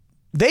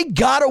 they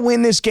got to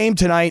win this game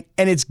tonight,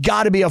 and it's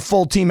got to be a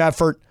full team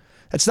effort.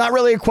 It's not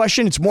really a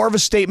question. It's more of a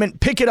statement.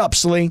 Pick it up,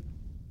 Slee.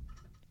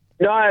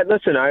 No,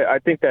 listen, I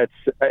think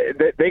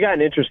they got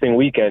an interesting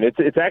weekend.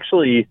 It's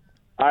actually,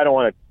 I don't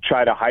want to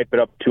try to hype it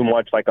up too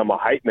much like I'm a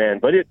hype man,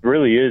 but it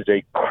really is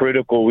a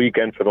critical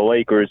weekend for the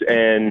Lakers.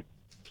 And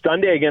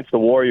Sunday against the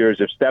Warriors,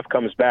 if Steph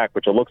comes back,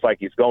 which it looks like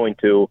he's going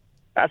to,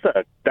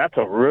 that's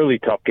a really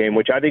tough game,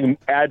 which I think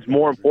adds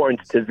more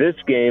importance to this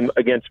game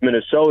against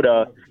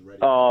Minnesota.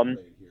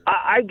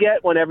 I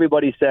get when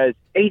everybody says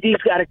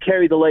AD's got to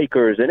carry the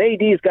Lakers and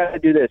AD's got to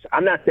do this.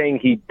 I'm not saying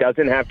he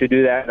doesn't have to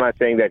do that. I'm not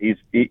saying that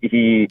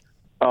he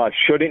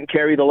shouldn't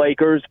carry the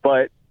Lakers,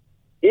 but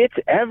it's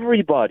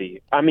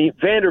everybody. I mean,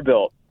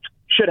 Vanderbilt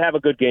should have a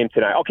good game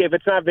tonight. Okay, if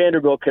it's not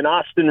Vanderbilt, can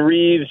Austin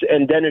Reeves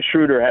and Dennis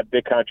Schroeder have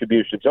big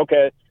contributions?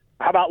 Okay,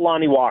 how about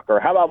Lonnie Walker?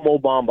 How about Mo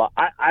Bamba?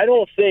 I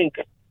don't think,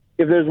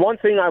 if there's one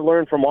thing I've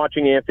learned from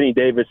watching Anthony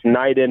Davis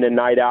night in and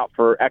night out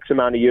for X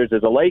amount of years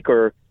as a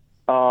Laker,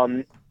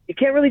 he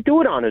can't really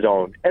do it on his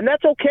own. And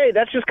that's okay.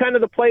 That's just kind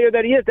of the player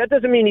that he is. That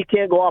doesn't mean he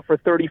can't go off for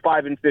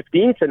 35 and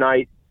 15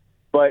 tonight,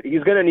 but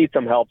he's going to need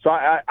some help. So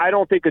I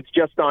don't think it's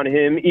just on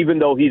him, even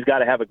though he's got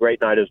to have a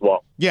great night as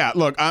well. Yeah,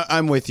 look,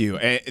 I'm with you.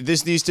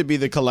 This needs to be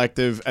the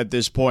collective at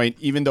this point,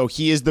 even though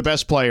he is the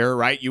best player,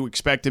 right? You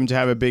expect him to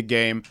have a big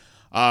game.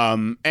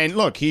 And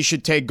look, he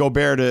should take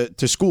Gobert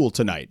to school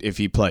tonight if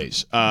he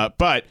plays.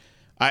 But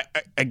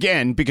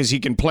again, because he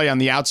can play on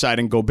the outside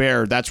and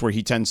Gobert, that's where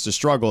he tends to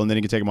struggle, and then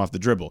he can take him off the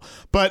dribble.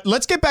 But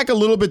let's get back a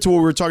little bit to what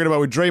we were talking about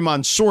with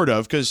Draymond, sort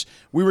of, because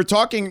we were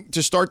talking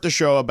to start the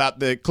show about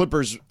the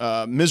Clippers'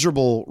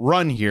 miserable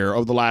run here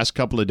over the last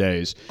couple of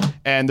days,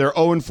 and their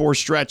 0-4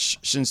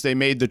 stretch since they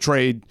made the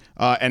trade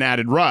and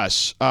added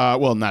Russ.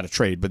 Well, not a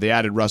trade, but they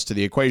added Russ to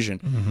the equation.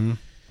 Mm-hmm.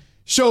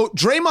 So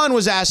Draymond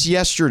was asked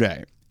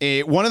yesterday.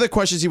 One of the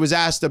questions he was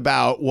asked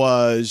about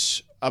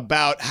was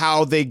about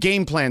how they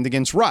game planned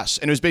against Russ.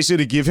 And it was basically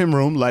to give him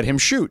room, let him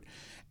shoot.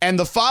 And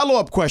the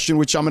follow-up question,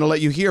 which I'm going to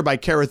let you hear by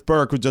Kerith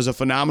Burke, who does a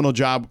phenomenal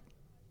job.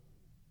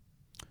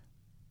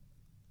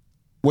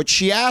 What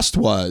she asked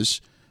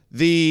was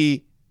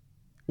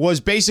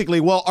basically,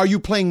 well, are you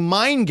playing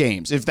mind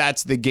games if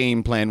that's the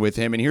game plan with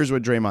him? And here's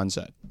what Draymond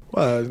said.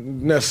 Well,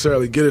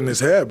 necessarily get in his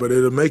head, but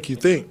it'll make you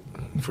think,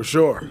 for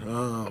sure.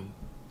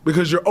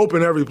 Because you're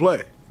open every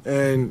play.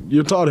 And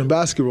you're taught in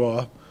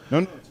basketball,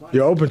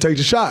 you're open, take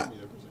the shot.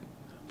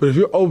 But if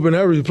you're open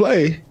every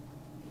play,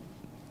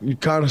 you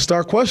kind of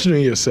start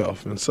questioning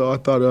yourself. And so I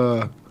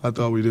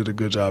thought we did a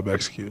good job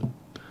executing.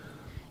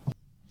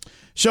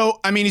 So,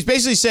 I mean, he's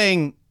basically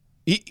saying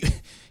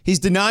he's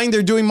denying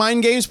they're doing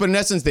mind games, but in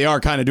essence, they are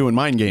kind of doing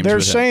mind games.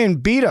 They're saying,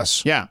 beat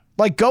us. Yeah.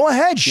 Like, go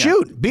ahead,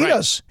 shoot, beat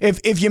us.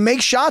 If you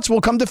make shots,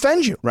 we'll come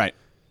defend you. Right.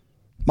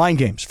 Mind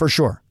games, for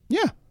sure.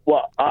 Yeah.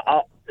 Well,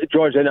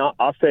 George, and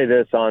I'll say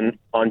this on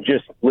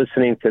just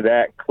listening to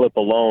that clip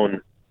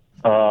alone.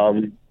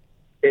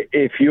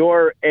 If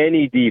you're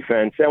any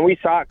defense, and we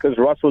saw it because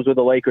Russ was with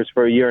the Lakers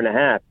for a year and a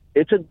half,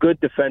 it's a good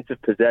defensive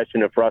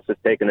possession if Russ is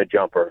taking a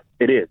jumper.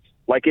 It is.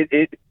 Like,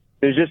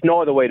 there's just no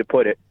other way to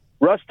put it.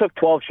 Russ took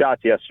 12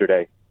 shots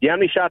yesterday. You know how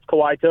many shots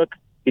Kawhi took?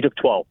 He took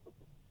 12.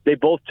 They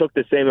both took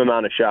the same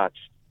amount of shots.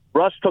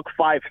 Russ took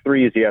 5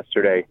 threes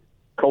yesterday.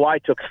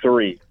 Kawhi took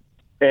 3.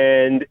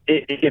 And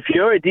if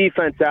you're a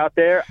defense out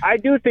there, I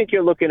do think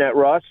you're looking at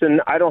Russ,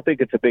 and I don't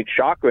think it's a big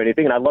shock or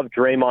anything. And I love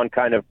Draymond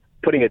kind of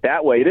putting it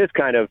that way. It is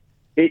kind of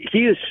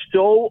he is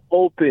so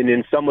open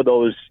in some of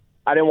those.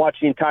 I didn't watch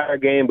the entire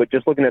game, but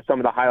just looking at some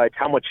of the highlights,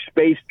 how much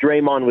space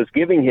Draymond was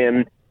giving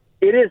him,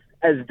 it is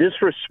as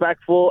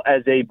disrespectful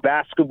as a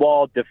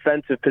basketball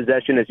defensive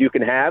possession as you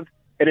can have,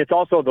 and it's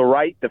also the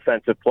right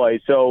defensive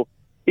play. So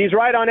he's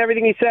right on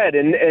everything he said,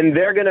 and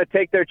they're going to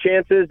take their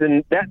chances,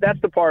 and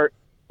that's the part.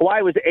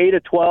 Kawhi was 8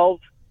 of 12.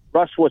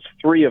 Russ was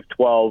 3 of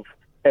 12,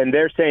 and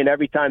they're saying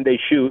every time they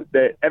shoot,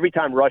 that every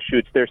time Russ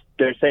shoots,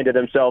 they're saying to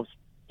themselves,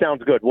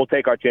 "Sounds good. We'll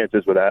take our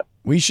chances with that."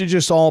 We should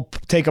just all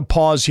take a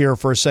pause here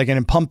for a second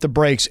and pump the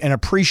brakes and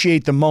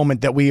appreciate the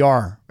moment that we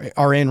are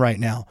in right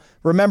now.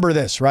 Remember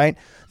this, right?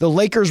 The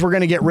Lakers were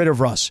going to get rid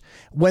of Russ.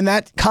 When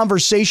that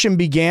conversation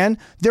began,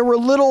 there were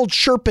little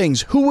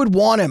chirpings. Who would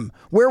want him?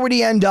 Where would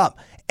he end up?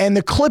 And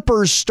the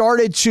Clippers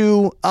started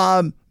to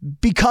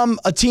become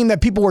a team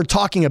that people were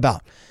talking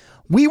about.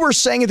 We were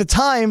saying at the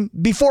time,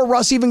 before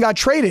Russ even got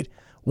traded,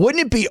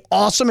 wouldn't it be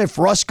awesome if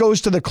Russ goes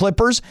to the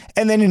Clippers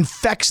and then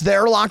infects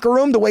their locker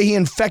room the way he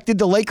infected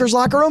the Lakers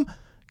locker room?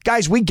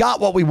 Guys, we got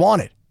what we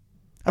wanted.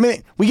 I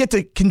mean, we get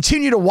to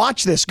continue to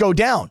watch this go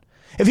down.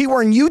 If he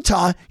were in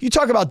Utah, you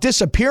talk about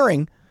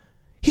disappearing.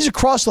 He's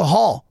across the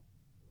hall.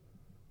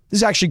 This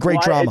is actually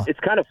great drama. It's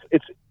kind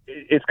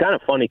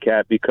of funny,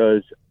 Kat,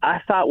 because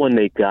I thought when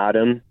they got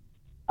him,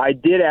 I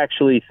did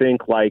actually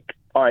think like,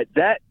 all right,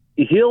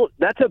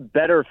 that's a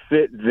better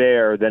fit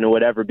there than it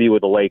would ever be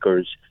with the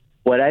Lakers.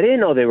 What I didn't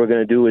know they were going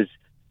to do is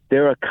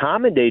they're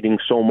accommodating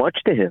so much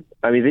to him.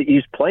 I mean,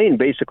 he's playing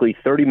basically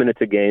 30 minutes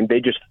a game. They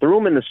just threw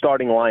him in the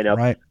starting lineup.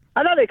 Right.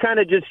 I thought they kind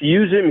of just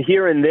use him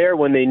here and there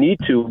when they need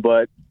to.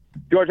 But,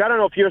 George, I don't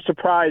know if you're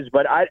surprised,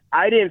 but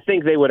I didn't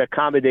think they would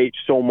accommodate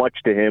so much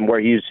to him where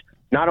he's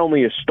not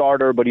only a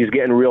starter, but he's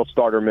getting real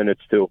starter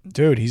minutes too.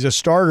 Dude, he's a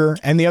starter.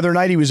 And the other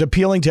night he was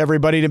appealing to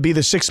everybody to be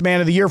the sixth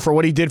man of the year for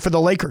what he did for the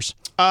Lakers.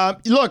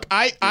 Look,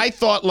 I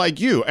thought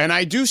like you, and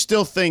I do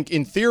still think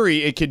in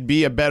theory it could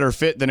be a better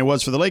fit than it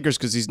was for the Lakers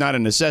because he's not a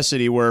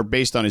necessity where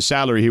based on his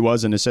salary he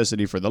was a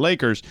necessity for the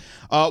Lakers.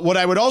 What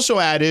I would also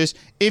add is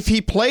if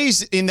he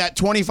plays in that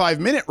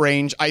 25-minute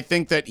range, I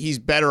think that he's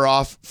better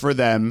off for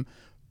them.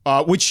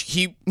 Which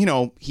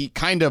he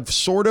kind of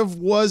sort of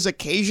was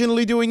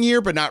occasionally doing here,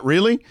 but not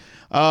really.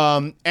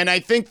 And I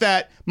think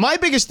that my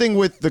biggest thing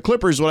with the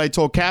Clippers, what I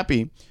told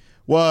Cappy,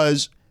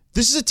 was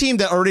this is a team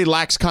that already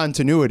lacks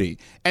continuity.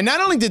 And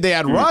not only did they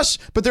add Russ,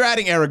 but they're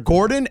adding Eric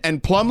Gordon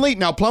and Plumlee.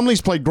 Now,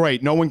 Plumlee's played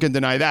great. No one can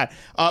deny that.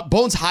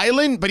 Bones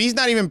Highland, but he's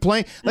not even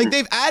playing. Like,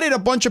 they've added a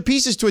bunch of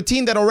pieces to a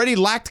team that already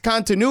lacked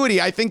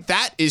continuity. I think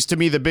that is, to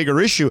me, the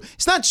bigger issue.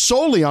 It's not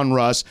solely on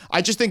Russ.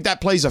 I just think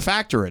that plays a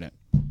factor in it.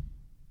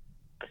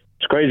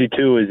 What's crazy,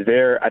 too, is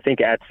they're, I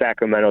think, at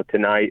Sacramento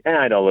tonight. And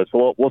I know this.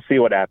 We'll see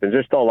what happens.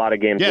 There's still a lot of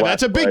games left. Yeah,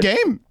 that's a big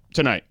game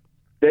tonight.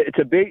 It's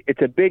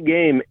a big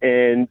game.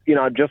 And,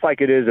 just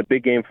like it is a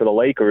big game for the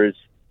Lakers,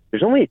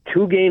 there's only a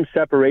 2-game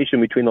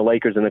separation between the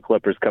Lakers and the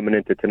Clippers coming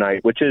into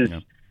tonight, which is,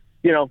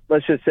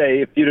 let's just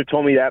say if you'd have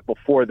told me that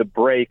before the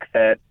break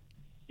that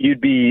you'd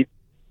be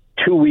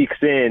 2 weeks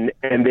in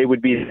and they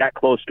would be that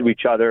close to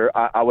each other,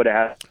 I would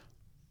have had.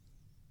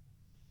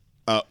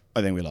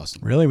 I think we lost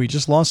him. Really? We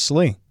just lost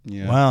Slee.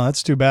 Yeah. Wow,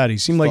 that's too bad. He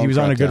seemed like he was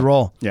on a good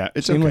roll. Yeah,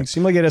 it seemed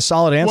like he had a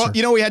solid answer.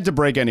 Well, we had to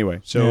break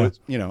anyway. So,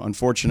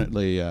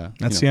 unfortunately,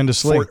 that's the end of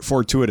Slee.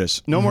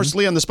 Fortuitous. No more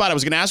Slee on the spot. I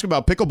was going to ask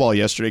about pickleball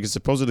yesterday because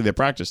supposedly they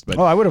practiced. But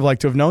I would have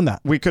liked to have known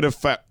that. We could have.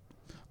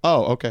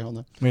 Okay, hold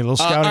on. I mean, a little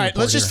scouting. All right,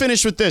 let's just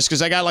finish with this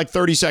because I got like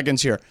 30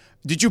 seconds here.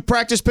 Did you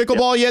practice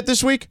pickleball yet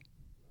this week?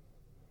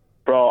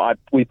 Bro,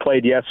 we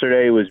played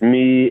yesterday. It was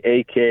me,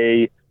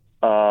 AK,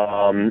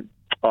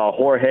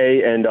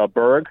 Jorge, and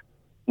Berg.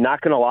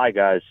 Not going to lie,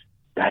 guys.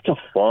 That's a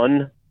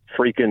fun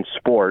freaking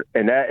sport.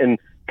 And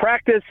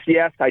practice,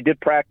 yes, I did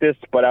practice,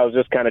 but I was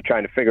just kind of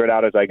trying to figure it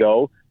out as I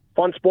go.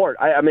 Fun sport.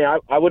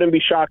 I wouldn't be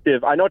shocked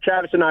if I know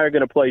Travis and I are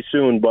going to play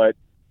soon, but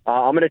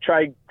I'm going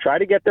to try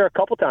to get there a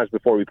couple times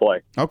before we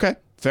play. Okay,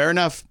 fair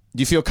enough.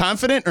 Do you feel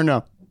confident or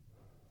no?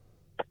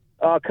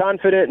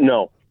 Confident,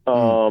 no.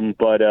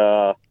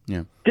 But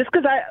just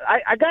because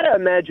I got to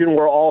imagine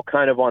we're all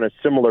kind of on a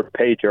similar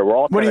page here. We're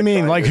all. What do you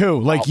mean? Like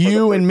who? Like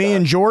you and me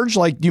and George?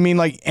 Like you mean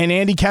like and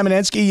Andy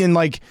Kamenetsky and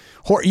like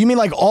you mean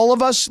like all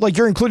of us? Like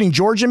you're including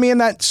George and me in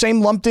that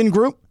same lumped in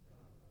group?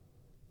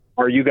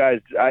 Or you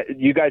guys?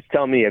 You guys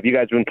tell me. Have you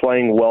guys been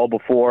playing well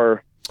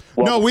before?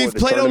 No, we've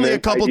played only a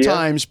couple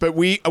times, but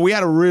we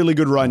had a really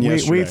good run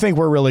yesterday. We think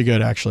we're really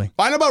good, actually.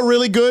 I know about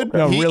really good.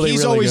 No,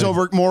 he's always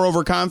good. more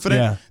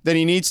overconfident than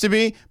he needs to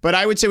be. But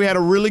I would say we had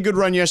a really good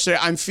run yesterday.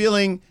 I'm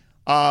feeling,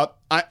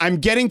 I'm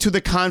getting to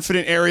the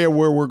confident area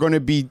where we're going to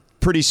be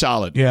pretty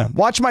solid. Yeah.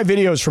 Watch my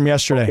videos from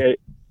yesterday.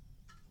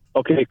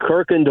 Okay,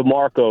 Kirk and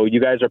DeMarco,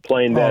 you guys are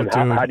playing them.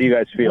 How do you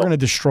guys feel? We're going to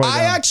destroy them.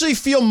 I actually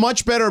feel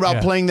much better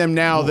about playing them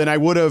now than I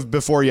would have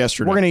before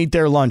yesterday. We're going to eat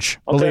their lunch.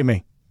 Believe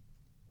me.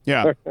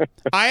 Yeah.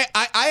 I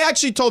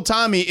actually told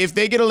Tommy if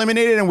they get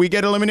eliminated and we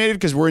get eliminated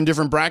because we're in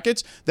different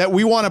brackets, that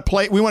we want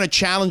to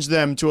challenge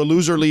them to a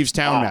loser leaves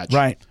town match.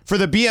 Right. For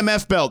the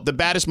BMF belt, the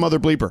baddest mother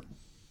bleeper.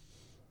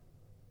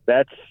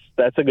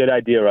 That's a good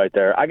idea right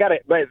there. I got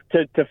it. But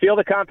to feel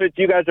the confidence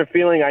you guys are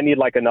feeling, I need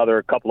like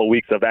another couple of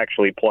weeks of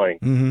actually playing.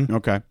 Mm-hmm.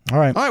 Okay. All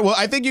right. All right. Well,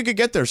 I think you could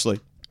get there, Slee.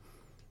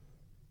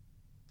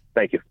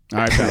 Thank you. All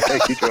right, pal.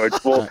 Thank you, George.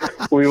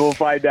 We will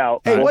find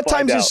out. Hey, what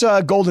time's this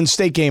Golden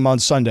State game on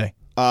Sunday?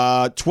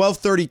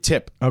 12:30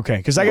 tip. Okay,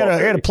 because I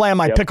gotta plan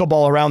my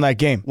pickleball around that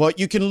game. Well,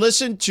 you can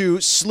listen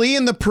to Slee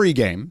in the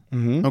pregame.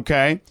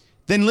 Okay.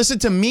 Then listen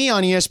to me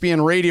on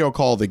ESPN Radio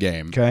call the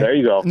game. Okay. There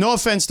you go. No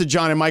offense to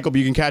John and Michael, but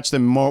you can catch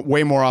them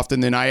way more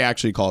often than I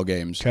actually call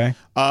games. Okay.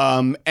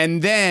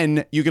 And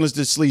then you can listen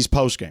to Slee's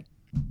postgame.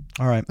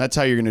 All right. That's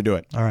how you're going to do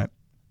it. All right.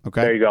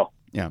 Okay. There you go.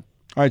 Yeah. All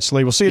right,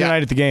 Slee. We'll see you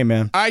tonight at the game,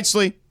 man. All right,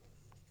 Slee.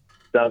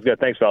 Sounds good.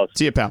 Thanks, fellas.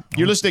 See you, pal.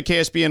 You're listening to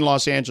KSBN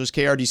Los Angeles,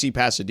 KRDC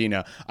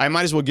Pasadena. I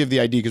might as well give the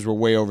ID because we're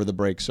way over the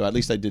break, so at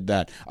least I did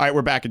that. All right,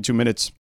 we're back in 2 minutes.